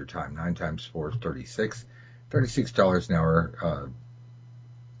 minutes of your time. 9 times 4 is 36. $36 an hour,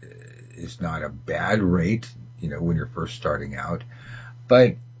 is not a bad rate, when you're first starting out,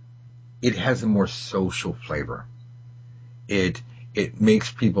 but it has a more social flavor. It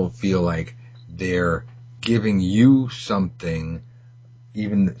makes people feel like they're giving you something,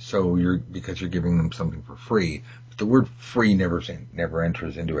 even so because you're giving them something for free. But the word free never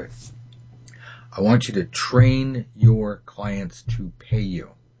enters into it. I want you to train your clients to pay you,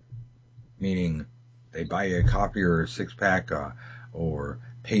 meaning they buy a coffee or a 6-pack or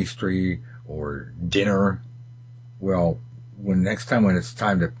pastry or dinner. Well, next time when it's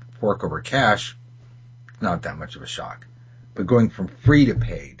time to fork over cash, it's not that much of a shock. But going from free to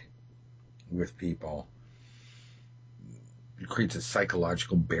paid with people, it creates a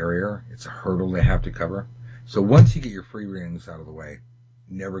psychological barrier. It's a hurdle they have to cover. So once you get your free readings out of the way,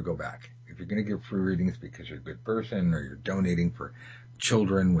 never go back. If you're going to give free readings because you're a good person or you're donating for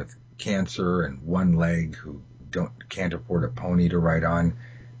children with cancer and one leg who can't afford a pony to ride on,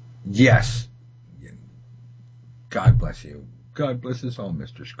 yes, God bless you. God bless us all,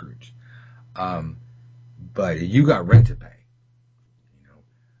 Mr. Scrooge. But you got rent to pay.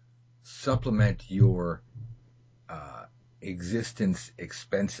 Supplement your existence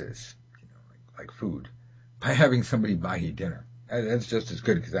expenses, like food, by having somebody buy you dinner. That's just as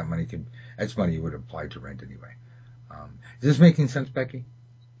good because that's money you would apply to rent anyway. Is this making sense, Becky?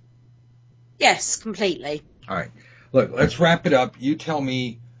 Yes, completely. All right. Look, let's wrap it up. You tell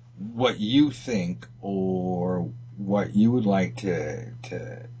me what you think or what you would like to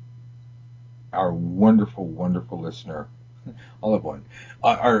our wonderful, wonderful listener, all of one,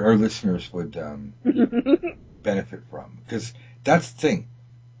 our listeners would benefit from. Because that's the thing.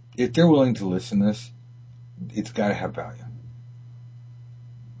 If they're willing to listen to this, it's got to have value.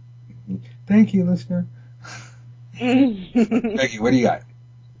 Thank you, listener. Becky, what do you got?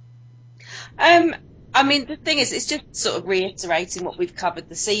 I mean, the thing is, it's just sort of reiterating what we've covered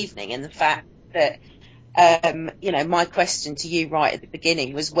this evening, and the fact that, my question to you right at the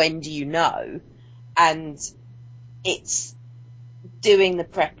beginning was, when do you know? And it's doing the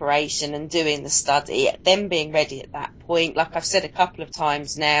preparation and doing the study, then being ready at that point. Like I've said a couple of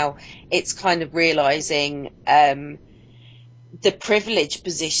times now, it's kind of realizing the privileged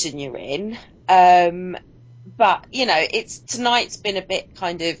position you're in. But tonight's been a bit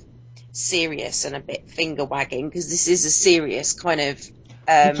kind of serious and a bit finger wagging, because this is a serious kind of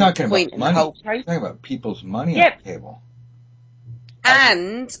You're talking point about in money. the whole process. You're talking about people's money on the table.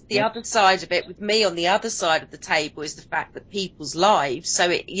 And the other side of it, with me on the other side of the table, is the fact that people's lives, so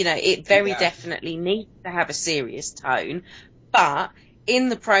it very definitely needs to have a serious tone, but in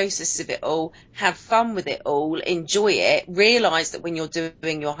the process of it all, have fun with it all, enjoy it, realise that when you're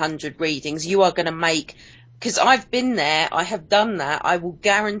doing your 100 readings, you are going to make, because I've been there, I have done that, I will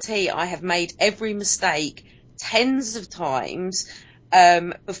guarantee I have made every mistake tens of times,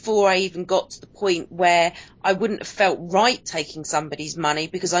 before I even got to the point where I wouldn't have felt right taking somebody's money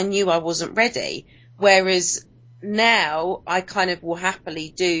because I knew I wasn't ready. Whereas now I kind of will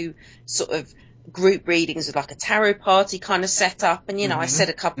happily do sort of group readings with like a tarot party kind of setup. And, I said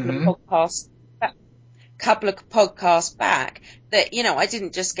a couple of podcasts back that, I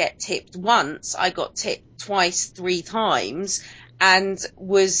didn't just get tipped once, I got tipped twice, 3 times, and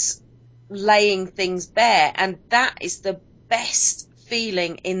was laying things bare. And that is the best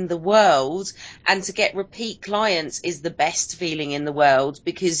feeling in the world, and to get repeat clients is the best feeling in the world,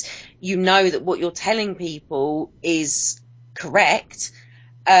 because you know that what you're telling people is correct.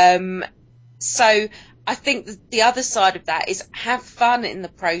 So I think the other side of that is have fun in the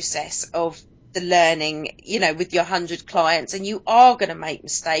process of the learning, with your 100 clients, and you are going to make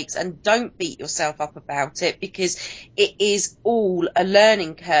mistakes, and don't beat yourself up about it, because it is all a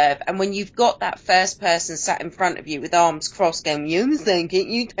learning curve. And when you've got that first person sat in front of you with arms crossed going, you understand it,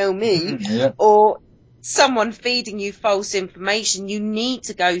 you tell me, or someone feeding you false information, you need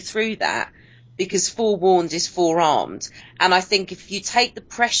to go through that, because forewarned is forearmed. And I think if you take the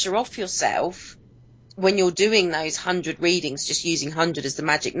pressure off yourself when you're doing those 100 readings, just using 100 as the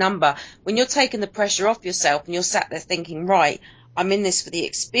magic number, when you're taking the pressure off yourself and you're sat there thinking, right, I'm in this for the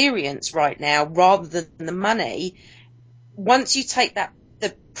experience right now rather than the money, once you take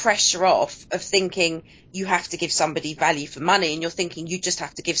the pressure off of thinking you have to give somebody value for money, and you're thinking you just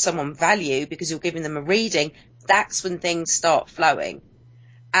have to give someone value because you're giving them a reading, that's when things start flowing.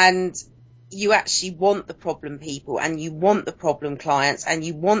 And you actually want the problem people, and you want the problem clients, and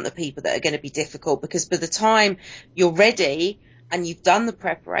you want the people that are going to be difficult, because by the time you're ready and you've done the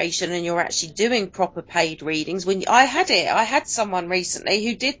preparation and you're actually doing proper paid readings, I had someone recently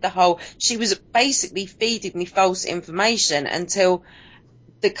who did she was basically feeding me false information until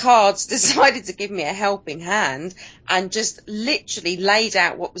the cards decided to give me a helping hand and just literally laid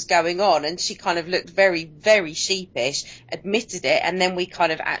out what was going on. And she kind of looked very, very sheepish, admitted it. And then we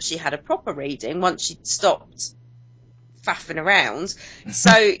kind of actually had a proper reading once she'd stopped faffing around.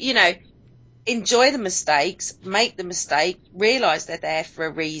 So, enjoy the mistakes, make the mistake, realise they're there for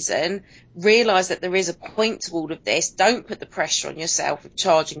a reason, realise that there is a point to all of this. Don't put the pressure on yourself of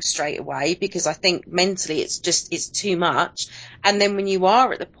charging straight away, because I think mentally it's too much. And then when you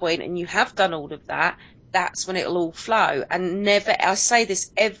are at the point and you have done all of that, that's when it'll all flow. And never, I say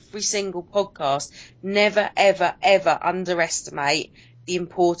this every single podcast, never, ever, ever underestimate the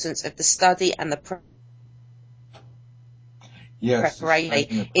importance of the study and the preparation.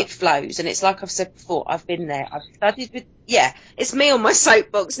 It flows. And it's like I've said before, I've been there. I've studied with, it's me on my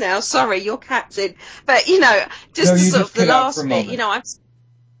soapbox now. Sorry, you're captain. But, the last bit,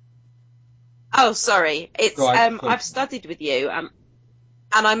 sorry. It's, I've studied with you, and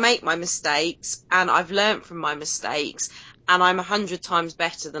I make my mistakes, and I've learnt from my mistakes, and I'm 100 times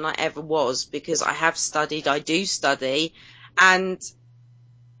better than I ever was because I have studied, I do study, and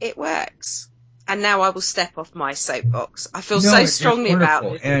it works. And now I will step off my soapbox. I feel so strongly about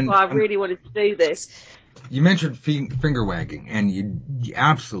this. That's why I really wanted to do this. You mentioned finger wagging, and you're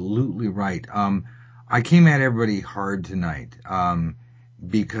absolutely right. I came at everybody hard tonight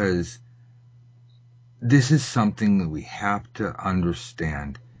because this is something that we have to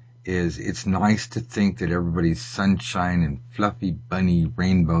understand. Is it's nice to think that everybody's sunshine and fluffy bunny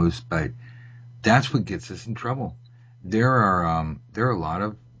rainbows, but that's what gets us in trouble. There are a lot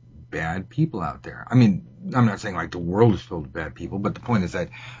of bad people out there. I mean, I'm not saying like the world is filled with bad people, but the point is that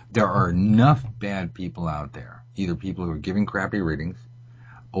there are enough bad people out there, either people who are giving crappy readings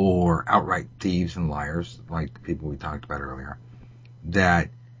or outright thieves and liars, like the people we talked about earlier, that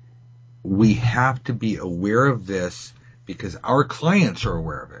we have to be aware of this because our clients are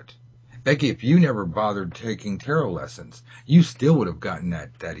aware of it. Becky, if you never bothered taking tarot lessons, you still would have gotten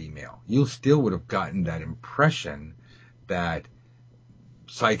that email. You still would have gotten that impression that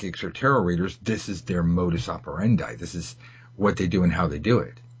psychics or tarot readers, this is their modus operandi. This is what they do and how they do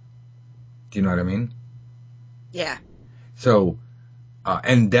it. Do you know what I mean? Yeah. So,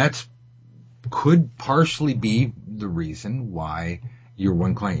 and that's could partially be the reason why your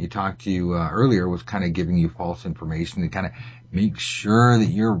one client you talked to earlier was kind of giving you false information to kind of make sure that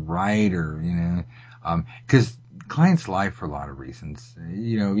you're right, or, because clients lie for a lot of reasons.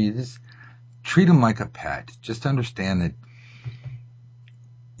 You just treat them like a pet. Just understand that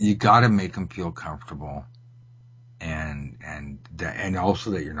you got to make them feel comfortable, and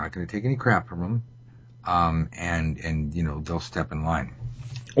also that you're not going to take any crap from them, and they'll step in line,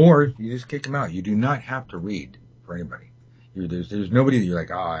 or you just kick them out. You do not have to read for anybody. There's nobody that you're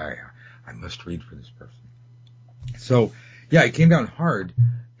like, I must read for this person. So yeah, it came down hard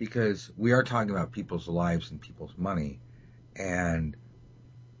because we are talking about people's lives and people's money, and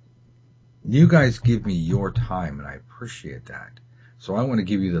you guys give me your time, and I appreciate that. So I want to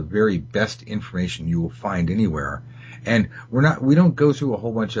give you the very best information you will find anywhere. And we don't go through a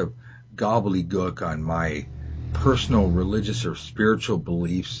whole bunch of gobbledygook on my personal religious or spiritual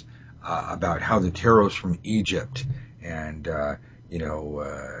beliefs about how the tarot's from Egypt and,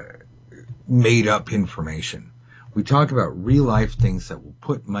 made up information. We talk about real life things that will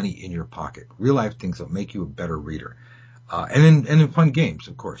put money in your pocket, real life things that will make you a better reader. And then fun games,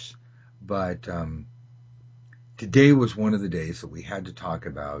 of course. But, today was one of the days that we had to talk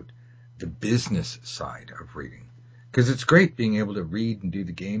about the business side of reading. Because it's great being able to read and do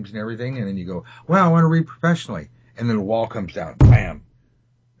the games and everything, and then you go, well, I want to read professionally. And then the wall comes down, bam.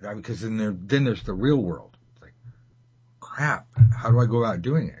 Because then there's the real world. It's like, crap, how do I go about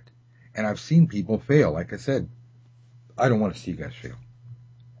doing it? And I've seen people fail. Like I said, I don't want to see you guys fail.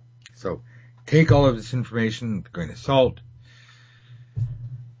 So take all of this information with a grain of salt.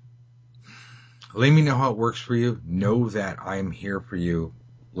 Let me know how it works for you. Know that I'm here for you.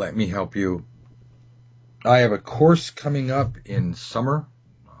 Let me help you. I have a course coming up in summer,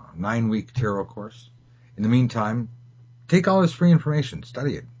 a 9-week tarot course. In the meantime, take all this free information.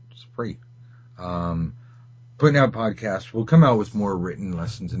 Study it. It's free. Putting out podcasts. We'll come out with more written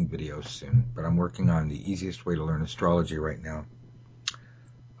lessons and videos soon, but I'm working on the easiest way to learn astrology right now.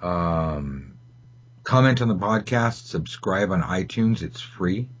 Comment on the podcast. Subscribe on iTunes. It's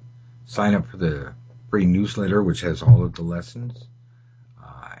free. Sign up for the free newsletter, which has all of the lessons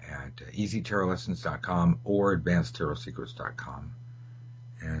at easytarotlessons.com or advancedtarotsecrets.com.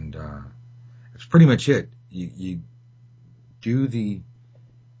 And that's pretty much it. You do the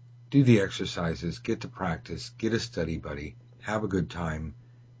exercises, get to practice, get a study buddy, have a good time,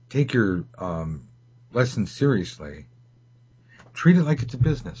 take your lessons seriously. Treat it like it's a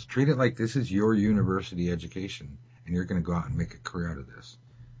business. Treat it like this is your university education, and you're going to go out and make a career out of this.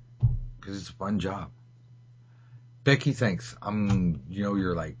 Because it's a fun job. Becky, thanks.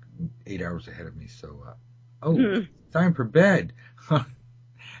 You're like 8 hours ahead of me, so time for bed. Have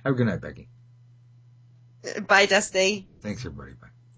a good night, Becky. Bye, Dusty. Thanks, everybody. Bye.